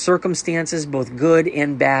amount of circumstances, both good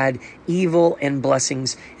and bad, evil and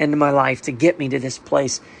blessings into my life to get me to this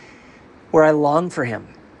place where I long for him.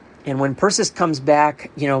 And when Persis comes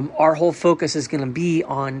back, our whole focus is going to be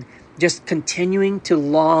on just continuing to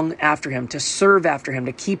long after him, to serve after him,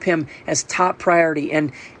 to keep him as top priority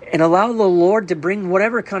and allow the Lord to bring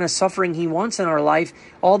whatever kind of suffering he wants in our life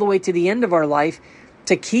all the way to the end of our life,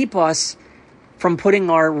 to keep us from putting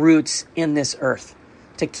our roots in this earth,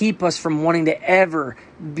 to keep us from wanting to ever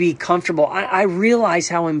be comfortable. I realize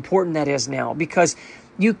how important that is now, because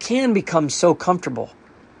you can become so comfortable.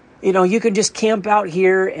 You could just camp out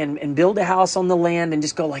here and build a house on the land and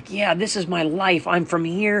just go like, yeah, this is my life. I'm from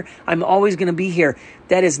here. I'm always going to be here.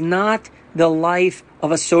 That is not the life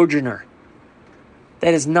of a sojourner.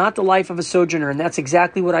 That is not the life of a sojourner. And that's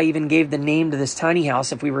exactly what I even gave the name to this tiny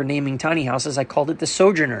house. If we were naming tiny houses, I called it the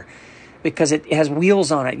Sojourner because it has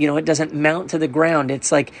wheels on it. It doesn't mount to the ground.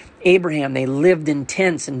 It's like Abraham. They lived in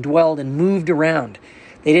tents and dwelled and moved around.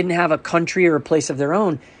 They didn't have a country or a place of their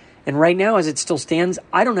own. And right now, as it still stands,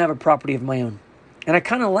 I don't have a property of my own. And I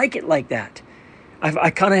kind of like it like that.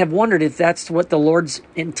 I kind of have wondered if that's what the Lord's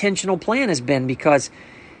intentional plan has been, because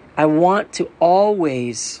I want to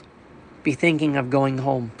always be thinking of going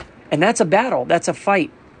home. And that's a battle. That's a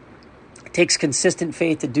fight. It takes consistent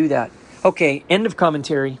faith to do that. Okay, end of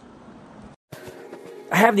commentary.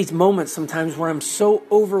 I have these moments sometimes where I'm so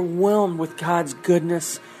overwhelmed with God's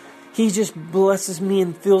goodness. He just blesses me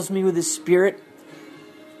and fills me with His Spirit.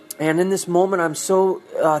 And in this moment, I'm so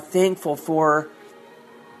thankful for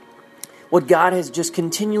what God has just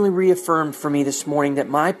continually reaffirmed for me this morning, that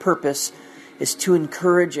my purpose is to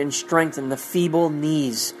encourage and strengthen the feeble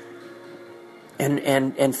knees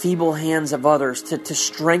and feeble hands of others, to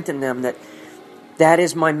strengthen them. That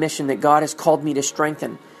is my mission, that God has called me to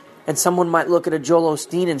strengthen. And someone might look at a Joel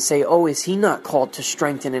Osteen and say, oh, is he not called to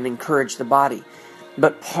strengthen and encourage the body?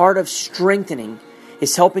 But part of strengthening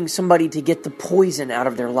is helping somebody to get the poison out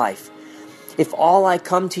of their life. If all I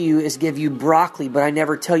come to you is give you broccoli, but I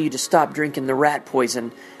never tell you to stop drinking the rat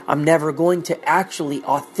poison, I'm never going to actually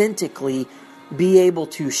authentically be able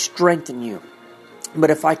to strengthen you. But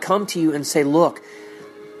if I come to you and say, look,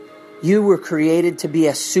 you were created to be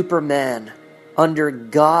a superman under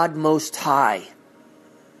God Most High.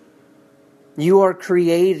 You are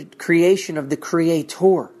creation of the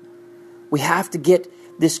Creator. We have to get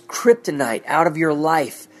this kryptonite out of your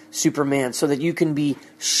life, Superman, so that you can be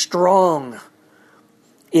strong.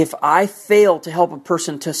 If I fail to help a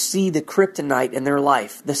person to see the kryptonite in their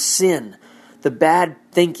life, the sin, the bad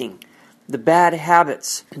thinking, the bad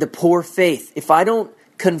habits, the poor faith, if I don't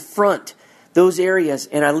confront those areas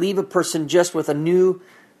and I leave a person just with a new,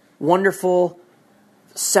 wonderful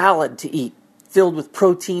salad to eat, filled with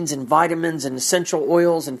proteins and vitamins and essential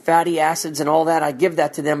oils and fatty acids and all that, I give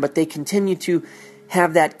that to them, but they continue to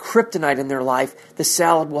have that kryptonite in their life, the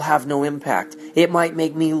salad will have no impact. It might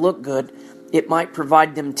make me look good. It might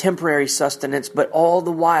provide them temporary sustenance, but all the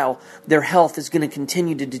while, their health is going to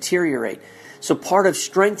continue to deteriorate. So part of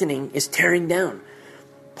strengthening is tearing down.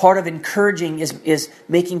 Part of encouraging is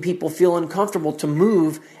making people feel uncomfortable to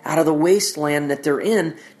move out of the wasteland that they're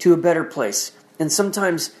in to a better place. And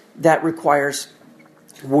sometimes that requires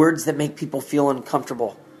words that make people feel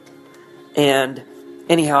uncomfortable. And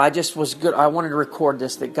anyhow, I wanted to record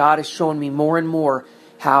this, that God is showing me more and more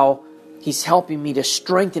how He's helping me to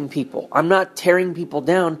strengthen people. I'm not tearing people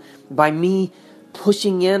down by me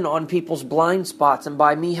pushing in on people's blind spots and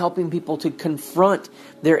by me helping people to confront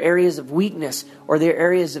their areas of weakness or their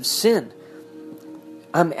areas of sin.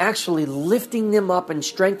 I'm actually lifting them up and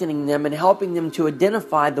strengthening them and helping them to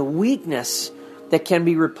identify the weakness that can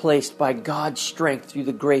be replaced by God's strength through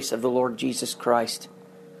the grace of the Lord Jesus Christ.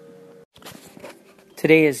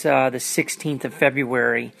 Today is the 16th of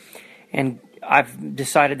February, and I've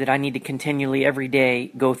decided that I need to continually every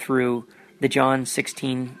day go through the John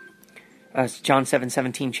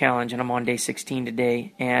 7:17 challenge, and I'm on day 16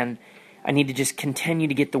 today, and I need to just continue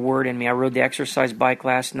to get the word in me. I rode the exercise bike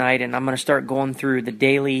last night, and I'm going to start going through the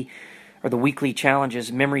daily or the weekly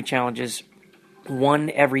challenges, memory challenges, one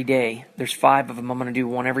every day. There's 5 of them. I'm going to do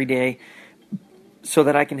one every day so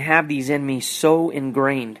that I can have these in me so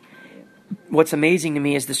ingrained. What's amazing to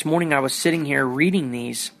me is this morning I was sitting here reading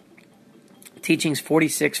these, teachings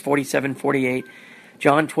 46, 47, 48,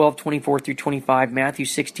 John 12, 24 through 25, Matthew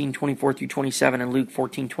 16, 24 through 27, and Luke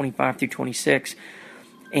 14, 25 through 26.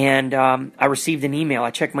 And I received an email.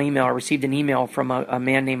 I checked my email. I received an email from a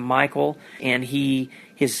man named Michael, and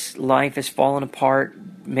his life has fallen apart,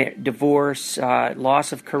 divorce,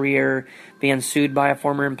 loss of career, being sued by a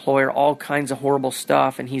former employer, all kinds of horrible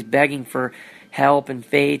stuff, and he's begging for help and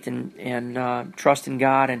faith and trust in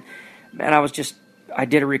God. And I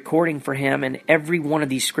did a recording for him, and every one of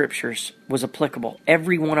these scriptures was applicable,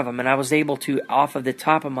 every one of them. And I was able to, off of the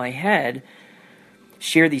top of my head,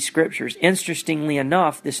 share these scriptures. Interestingly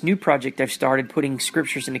enough, this new project I've started, putting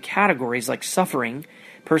scriptures into categories like suffering,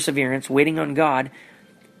 perseverance, waiting on God.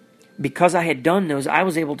 Because I had done those, I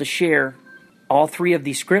was able to share all 3 of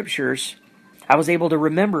these scriptures. I was able to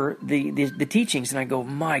remember the teachings, and I go,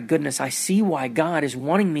 my goodness, I see why God is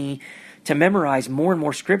wanting me to memorize more and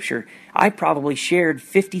more scripture. I probably shared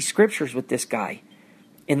 50 scriptures with this guy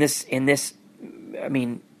in this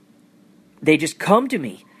they just come to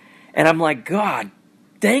me. And I'm like, God,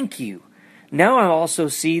 thank you. Now I also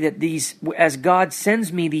see that as God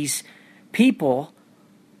sends me these people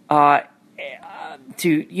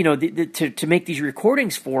to make these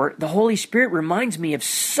recordings for, the Holy Spirit reminds me of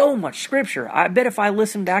so much Scripture. I bet if I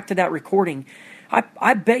listen back to that recording,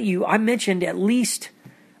 I bet you I mentioned at least,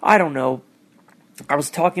 I don't know, I was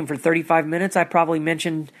talking for 35 minutes. I probably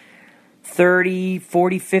mentioned 30,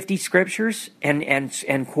 40, 50 scriptures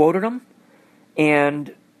and quoted them.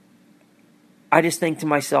 And I just think to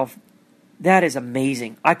myself, that is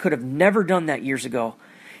amazing. I could have never done that years ago.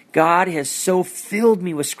 God has so filled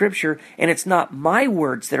me with Scripture, and it's not my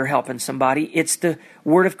words that are helping somebody, it's the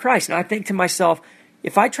Word of Christ. And I think to myself,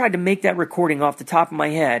 if I tried to make that recording off the top of my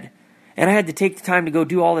head, and I had to take the time to go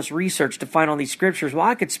do all this research to find all these Scriptures, well,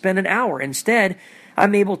 I could spend an hour. Instead,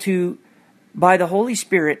 I'm able to, by the Holy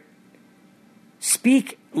Spirit,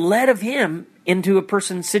 speak led of Him into a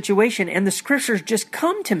person's situation, and the Scriptures just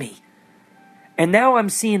come to me. And now I'm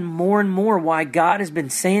seeing more and more why God has been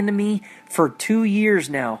saying to me for 2 years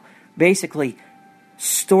now, basically,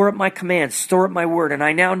 store up my commands, store up my word. And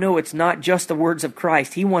I now know it's not just the words of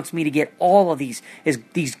Christ. He wants me to get all of these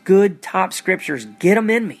good top scriptures, get them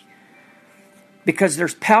in me. Because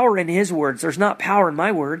there's power in His words. There's not power in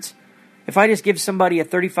my words. If I just give somebody a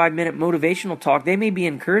 35-minute motivational talk, they may be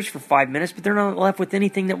encouraged for 5 minutes, but they're not left with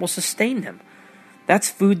anything that will sustain them. That's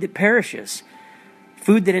food that perishes.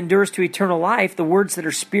 Food that endures to eternal life. The words that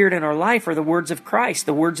are spirit in our life are the words of Christ,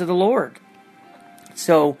 the words of the Lord.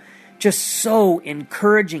 So, just so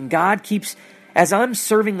encouraging. God keeps, as I'm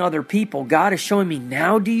serving other people, God is showing me,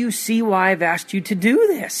 now do you see why I've asked you to do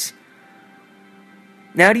this?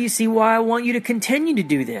 Now do you see why I want you to continue to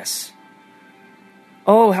do this?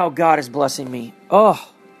 Oh, how God is blessing me. Oh,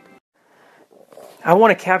 I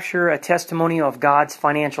want to capture a testimony of God's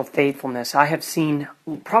financial faithfulness. I have seen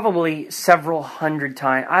probably several hundred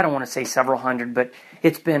times. I don't want to say several hundred, but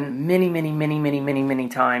it's been many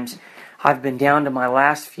times. I've been down to my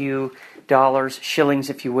last few dollars,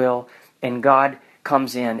 shillings, if you will, and God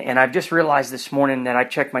comes in. And I've just realized this morning that I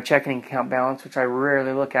checked my checking account balance, which I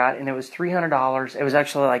rarely look at, and it was $300. It was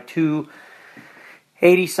actually like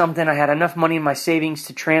 $280 something. I had enough money in my savings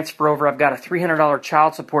to transfer over. I've got a $300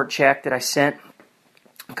 child support check that I sent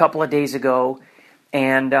a couple of days ago,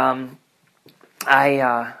 and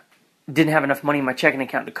I didn't have enough money in my checking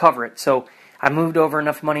account to cover it. So I moved over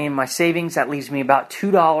enough money in my savings. That leaves me about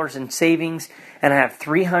 $2 in savings, and I have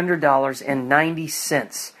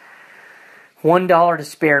 $300.90. $1 to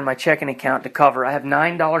spare in my checking account to cover. I have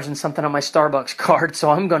 $9 and something on my Starbucks card,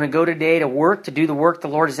 so I'm going to go today to work, to do the work the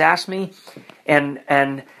Lord has asked me,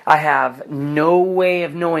 and I have no way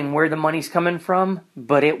of knowing where the money's coming from,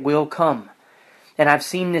 but it will come. And I've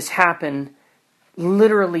seen this happen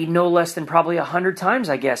literally no less than probably 100 times,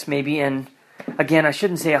 I guess, maybe. And again, I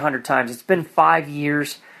shouldn't say 100 times. It's been 5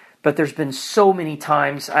 years, but there's been so many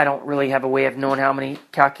times. I don't really have a way of knowing how many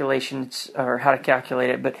calculations or how to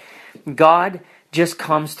calculate it. But God just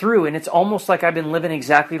comes through. And it's almost like I've been living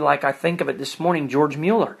exactly like I think of it this morning, George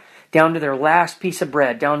Mueller, down to their last piece of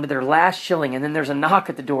bread, down to their last shilling. And then there's a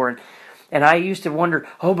knock at the door. And I used to wonder,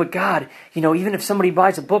 oh, but God, even if somebody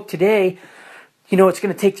buys a book today, it's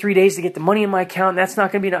going to take 3 days to get the money in my account. And that's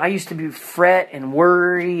not going to be. I used to be fret and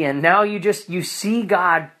worry, and now you see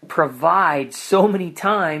God provide so many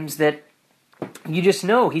times that you just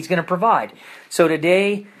know He's going to provide. So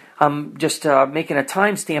today, I'm just making a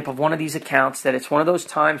timestamp of one of these accounts that it's one of those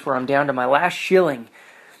times where I'm down to my last shilling,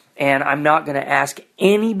 and I'm not going to ask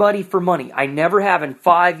anybody for money. I never have in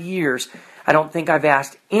 5 years. I don't think I've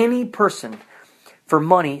asked any person for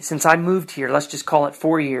money since I moved here. Let's just call it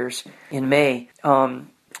 4 years in May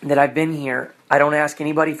that I've been here. I don't ask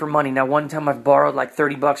anybody for money. Now, one time I've borrowed like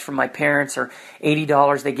 $30 from my parents or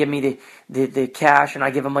 $80. They give me the cash and I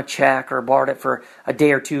give them a check, or borrowed it for a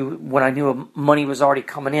day or two when I knew money was already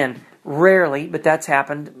coming in. Rarely, but that's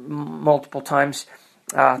happened multiple times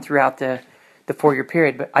throughout the 4-year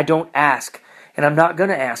period. But I don't ask, and I'm not going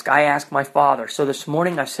to ask. I ask my Father. So this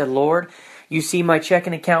morning I said, Lord, you see my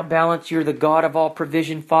checking account balance. You're the God of all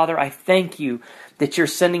provision, Father. I thank you that you're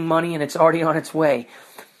sending money and it's already on its way.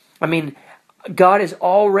 God is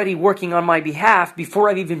already working on my behalf before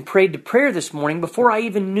I've even prayed the prayer this morning, before I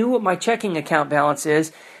even knew what my checking account balance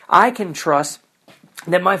is. I can trust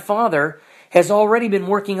that my Father has already been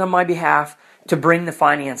working on my behalf to bring the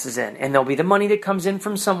finances in. And there'll be the money that comes in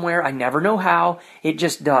from somewhere. I never know how. It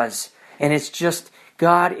just does. And it's just,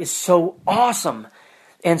 God is so awesome.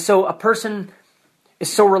 And so a person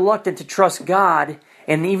is so reluctant to trust God,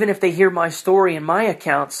 and even if they hear my story and my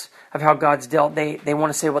accounts of how God's dealt, they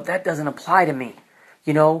want to say, well, that doesn't apply to me.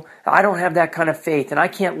 I don't have that kind of faith, and I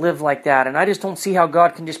can't live like that, and I just don't see how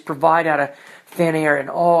God can just provide out of thin air. And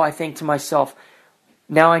I think to myself,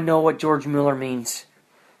 now I know what George Mueller means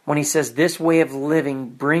when he says this way of living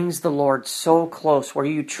brings the Lord so close, where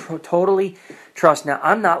you totally trust. Now,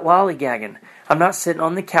 I'm not lollygagging. I'm not sitting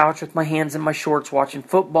on the couch with my hands in my shorts watching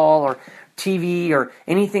football or TV or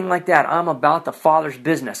anything like that. I'm about the Father's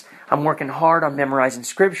business. I'm working hard on memorizing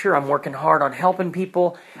Scripture. I'm working hard on helping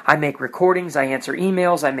people. I make recordings. I answer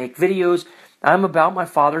emails. I make videos. I'm about my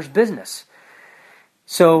Father's business.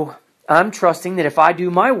 So I'm trusting that if I do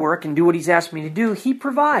my work and do what He's asked me to do, He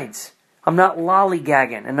provides. I'm not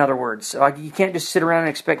lollygagging, in other words. You can't just sit around and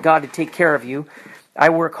expect God to take care of you. I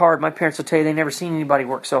work hard. My parents will tell you they've never seen anybody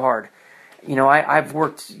work so hard. I've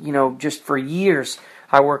worked, just for years.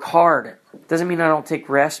 I work hard. Doesn't mean I don't take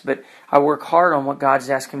rest, but I work hard on what God's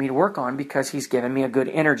asking me to work on because He's given me a good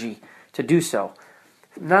energy to do so.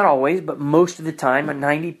 Not always, but most of the time,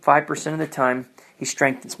 95% of the time, He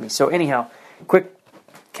strengthens me. So anyhow, quick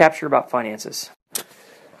capture about finances.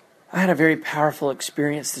 I had a very powerful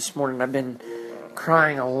experience this morning. I've been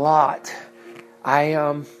crying a lot.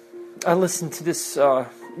 I listened to this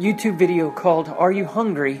YouTube video called "Are You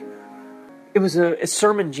Hungry?" It was a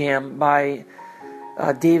sermon jam by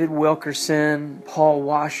David Wilkerson, Paul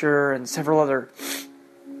Washer, and several other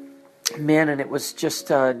men, and it was just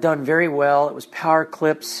done very well. It was power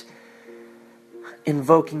clips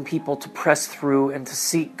invoking people to press through and to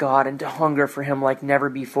seek God and to hunger for Him like never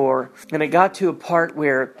before. And it got to a part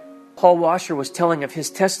where Paul Washer was telling of his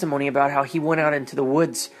testimony about how he went out into the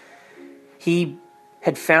woods. He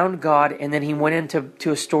had found God, and then he went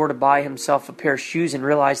into a store to buy himself a pair of shoes and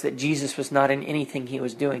realized that Jesus was not in anything he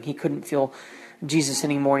was doing. He couldn't feel Jesus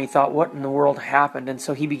anymore, and he thought, what in the world happened? And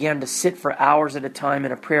so he began to sit for hours at a time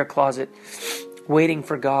in a prayer closet, waiting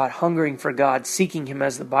for God, hungering for God, seeking Him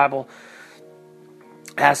as the Bible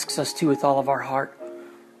asks us to with all of our heart.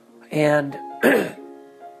 And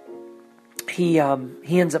he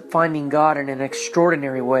ends up finding God in an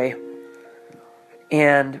extraordinary way.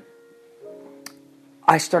 And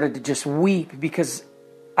I started to just weep because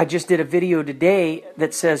I just did a video today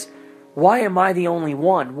that says, why am I the only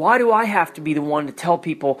one? Why do I have to be the one to tell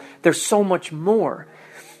people there's so much more?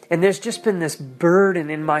 And there's just been this burden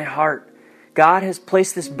in my heart. God has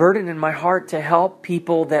placed this burden in my heart to help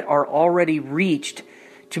people that are already reached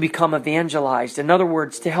to become evangelized. In other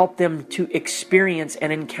words, to help them to experience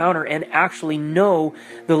and encounter and actually know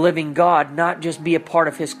the living God, not just be a part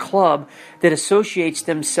of His club that associates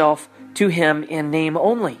themselves to Him in name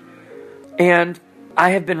only. And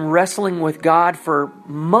I have been wrestling with God for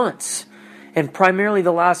months, and primarily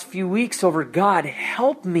the last few weeks over, God,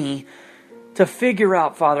 help me to figure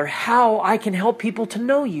out, Father, how I can help people to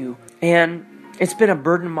know You. And it's been a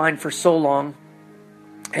burden of mine for so long.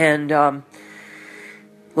 And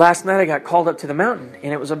last night I got called up to the mountain,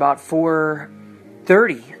 and it was about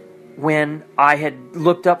 4:30 when I had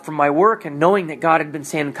looked up from my work and knowing that God had been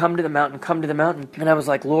saying, come to the mountain, come to the mountain. And I was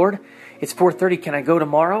like, Lord, it's 4:30. Can I go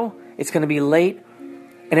tomorrow? It's going to be late.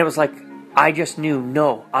 And it was like, I just knew,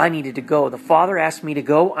 no, I needed to go. The Father asked me to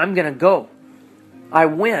go. I'm going to go. I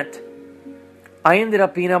went. I ended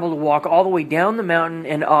up being able to walk all the way down the mountain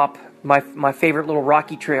and up my favorite little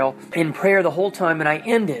rocky trail in prayer the whole time. And I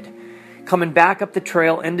ended coming back up the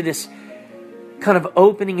trail into this kind of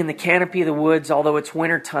opening in the canopy of the woods, although it's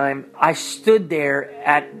wintertime. I stood there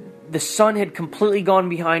the sun had completely gone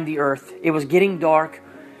behind the earth. It was getting dark,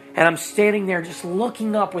 and I'm standing there just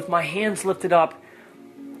looking up with my hands lifted up,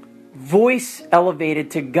 voice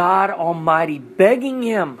elevated to God Almighty, begging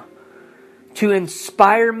Him to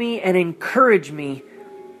inspire me and encourage me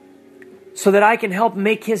so that I can help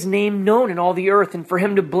make His name known in all the earth and for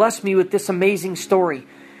Him to bless me with this amazing story.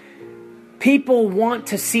 People want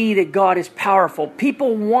to see that God is powerful.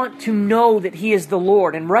 People want to know that He is the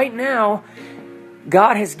Lord. And right now,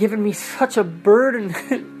 God has given me such a burden.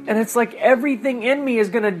 And it's like everything in me is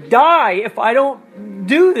going to die if I don't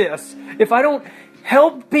do this. If I don't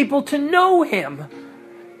help people to know Him.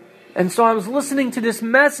 And so I was listening to this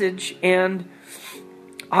message, and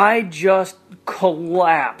I just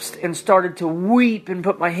collapsed and started to weep and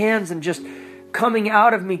put my hands and just coming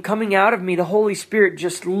out of me, the Holy Spirit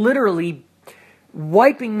just literally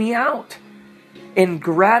wiping me out in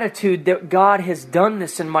gratitude that God has done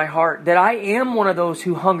this in my heart, that I am one of those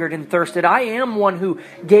who hungered and thirsted. I am one who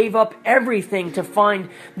gave up everything to find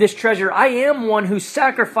this treasure. I am one who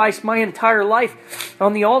sacrificed my entire life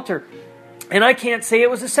on the altar. And I can't say it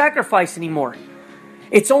was a sacrifice anymore.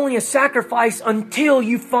 It's only a sacrifice until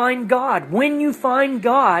you find God. When you find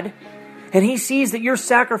God, and He sees that your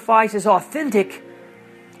sacrifice is authentic,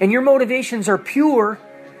 and your motivations are pure,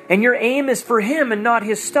 and your aim is for Him and not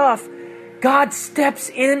His stuff, God steps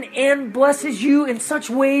in and blesses you in such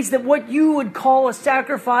ways that what you would call a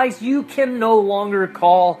sacrifice, you can no longer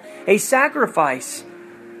call a sacrifice.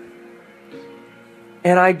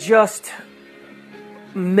 And I just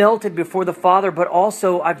melted before the Father, but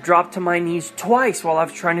also I've dropped to my knees twice while I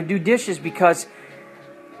was trying to do dishes, because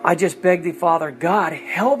I just begged the Father, God,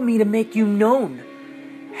 help me to make you known.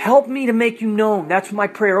 Help me to make you known. That's my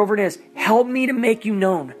prayer over it is. Help me to make you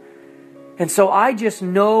known. And so I just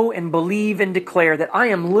know and believe and declare that I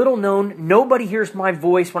am little known. Nobody hears my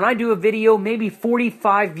voice. When I do a video, maybe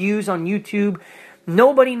 45 views on YouTube,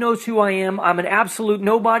 nobody knows who I am. I'm an absolute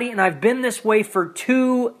nobody, and I've been this way for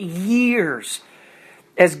 2 years.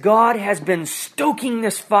 As God has been droking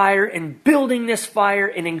this fire and building this fire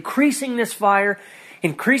and increasing this fire,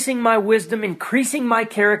 increasing my wisdom, increasing my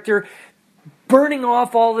character, burning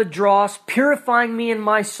off all the dross, purifying me in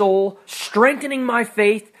my soul, strengthening my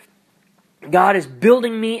faith. God is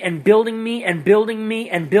building me and building me and building me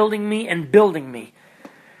and building me and building me.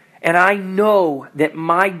 And I know that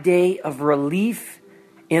my day of relief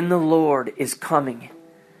in the Lord is coming.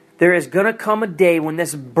 There is going to come a day when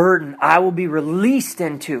this burden I will be released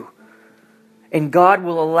into. And God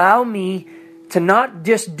will allow me to not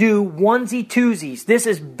just do onesie twosies. This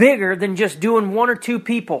is bigger than just doing 1 or 2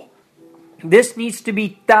 people. This needs to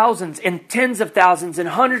be thousands and tens of thousands and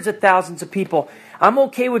hundreds of thousands of people. I'm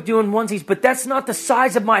okay with doing onesies, but that's not the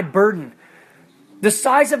size of my burden. The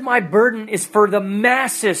size of my burden is for the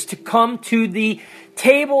masses to come to the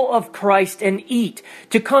table of Christ and eat,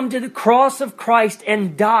 to come to the cross of Christ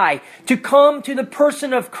and die, to come to the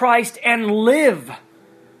person of Christ and live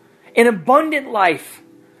an abundant life,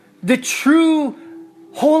 the true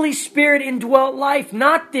Holy Spirit indwelt life,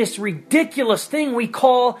 not this ridiculous thing we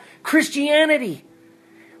call Christianity.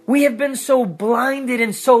 We have been so blinded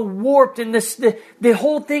and so warped, and the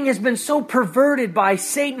whole thing has been so perverted by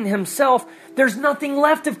Satan himself. There's nothing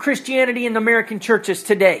left of Christianity in American churches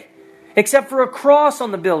today, except for a cross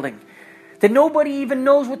on the building, that nobody even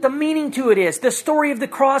knows what the meaning to it is. The story of the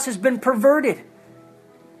cross has been perverted.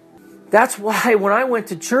 That's why when I went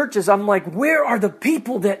to churches, I'm like, where are the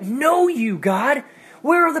people that know you, God?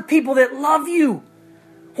 Where are the people that love you?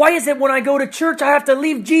 Why is it when I go to church, I have to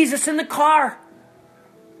leave Jesus in the car?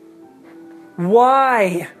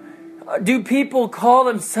 Why do people call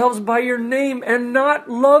themselves by your name and not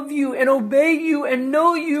love you and obey you and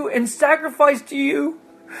know you and sacrifice to you?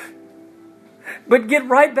 But get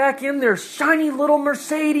right back in their shiny little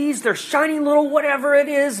Mercedes, their shiny little whatever it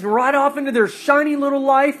is, and right off into their shiny little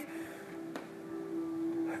life,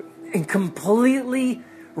 and completely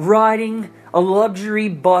riding a luxury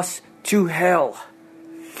bus to hell.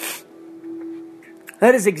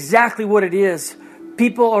 That is exactly what it is.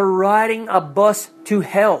 People are riding a bus to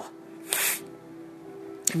hell.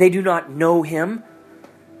 They do not know Him.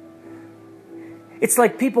 It's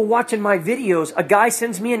like people watching my videos. A guy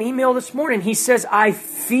sends me an email this morning. He says, I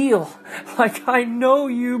feel like I know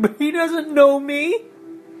you, but he doesn't know me.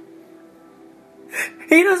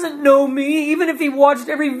 He doesn't know me. Even if he watched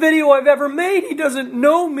every video I've ever made, he doesn't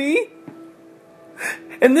know me.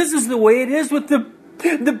 And this is the way it is with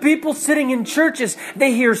the people sitting in churches.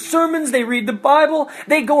 They hear sermons, they read the Bible,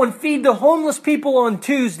 they go and feed the homeless people on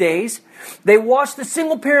Tuesdays, they wash the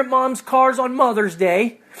single parent moms' cars on Mother's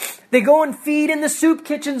Day, they go and feed in the soup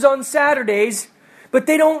kitchens on Saturdays, but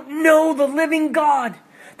they don't know the living God.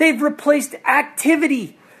 They've replaced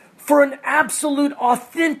activity for an absolute,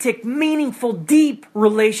 authentic, meaningful, deep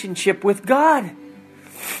relationship with God.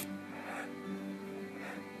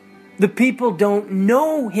 The people don't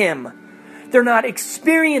know Him. They're not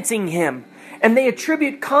experiencing Him. And they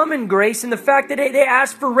attribute common grace in the fact that they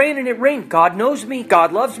ask for rain and it rained. God knows me.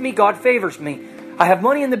 God loves me. God favors me. I have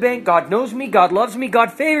money in the bank. God knows me. God loves me.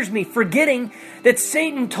 God favors me. Forgetting that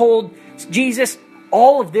Satan told Jesus,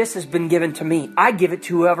 all of this has been given to me. I give it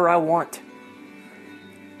to whoever I want.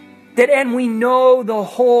 And we know the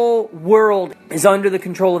whole world is under the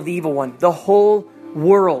control of the evil one. The whole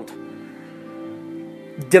world.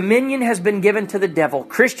 Dominion has been given to the devil.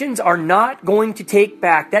 Christians are not going to take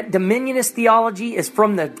back. That dominionist theology is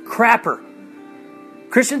from the crapper.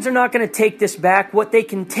 Christians are not going to take this back. What they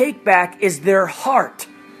can take back is their heart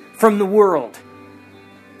from the world.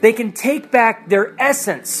 They can take back their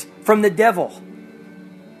essence from the devil.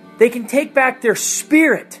 They can take back their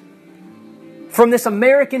spirit from this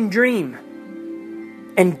American dream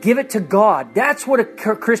and give it to God. That's what a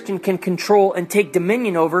Christian can control and take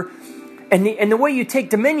dominion over. And the way you take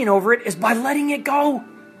dominion over it is by letting it go.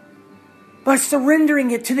 By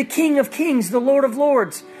surrendering it to the King of Kings, the Lord of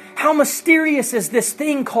Lords. How mysterious is this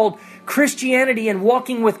thing called Christianity and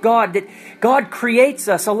walking with God, that God creates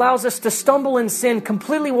us, allows us to stumble in sin,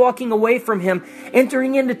 completely walking away from Him,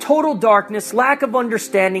 entering into total darkness, lack of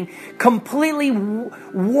understanding, completely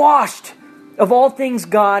washed of all things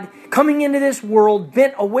God, coming into this world,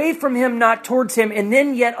 bent away from Him, not towards Him, and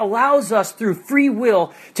then yet allows us through free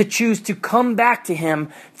will to choose to come back to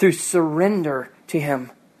Him through surrender to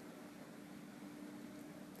Him.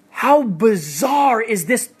 How bizarre is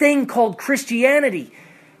this thing called Christianity?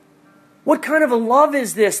 What kind of a love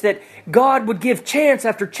is this that God would give chance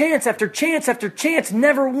after chance after chance after chance,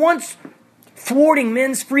 never once thwarting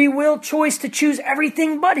men's free will choice to choose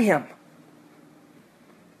everything but Him?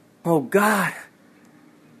 Oh God,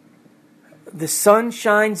 the sun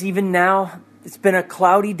shines even now. It's been a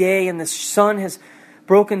cloudy day and the sun has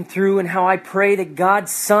broken through, and how I pray that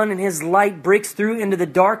God's sun and His light breaks through into the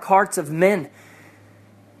dark hearts of men.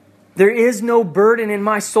 There is no burden in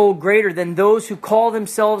my soul greater than those who call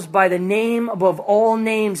themselves by the name above all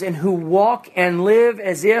names and who walk and live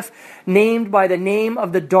as if named by the name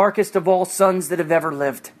of the darkest of all sons that have ever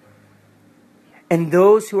lived. And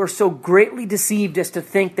those who are so greatly deceived as to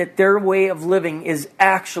think that their way of living is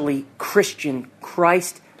actually Christian,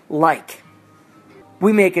 Christ-like.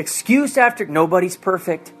 We make excuse after nobody's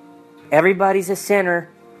perfect. Everybody's a sinner.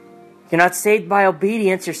 You're not saved by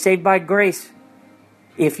obedience, you're saved by grace.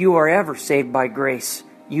 If you are ever saved by grace,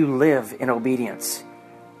 you live in obedience.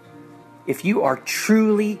 If you are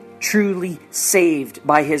truly, truly saved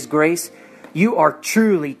by His grace, you are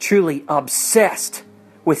truly, truly obsessed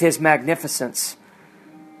with His magnificence.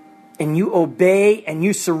 And you obey and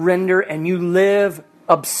you surrender and you live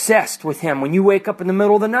obsessed with Him. When you wake up in the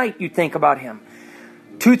middle of the night, you think about Him.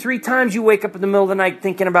 2-3 times you wake up in the middle of the night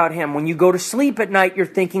thinking about Him. When you go to sleep at night, you're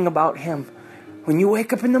thinking about Him. When you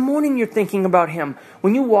wake up in the morning, you're thinking about Him.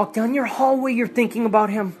 When you walk down your hallway, you're thinking about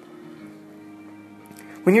Him.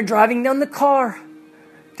 When you're driving down the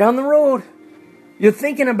road, you're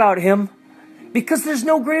thinking about Him, because there's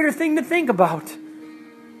no greater thing to think about.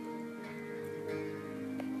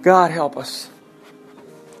 God help us.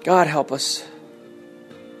 God help us.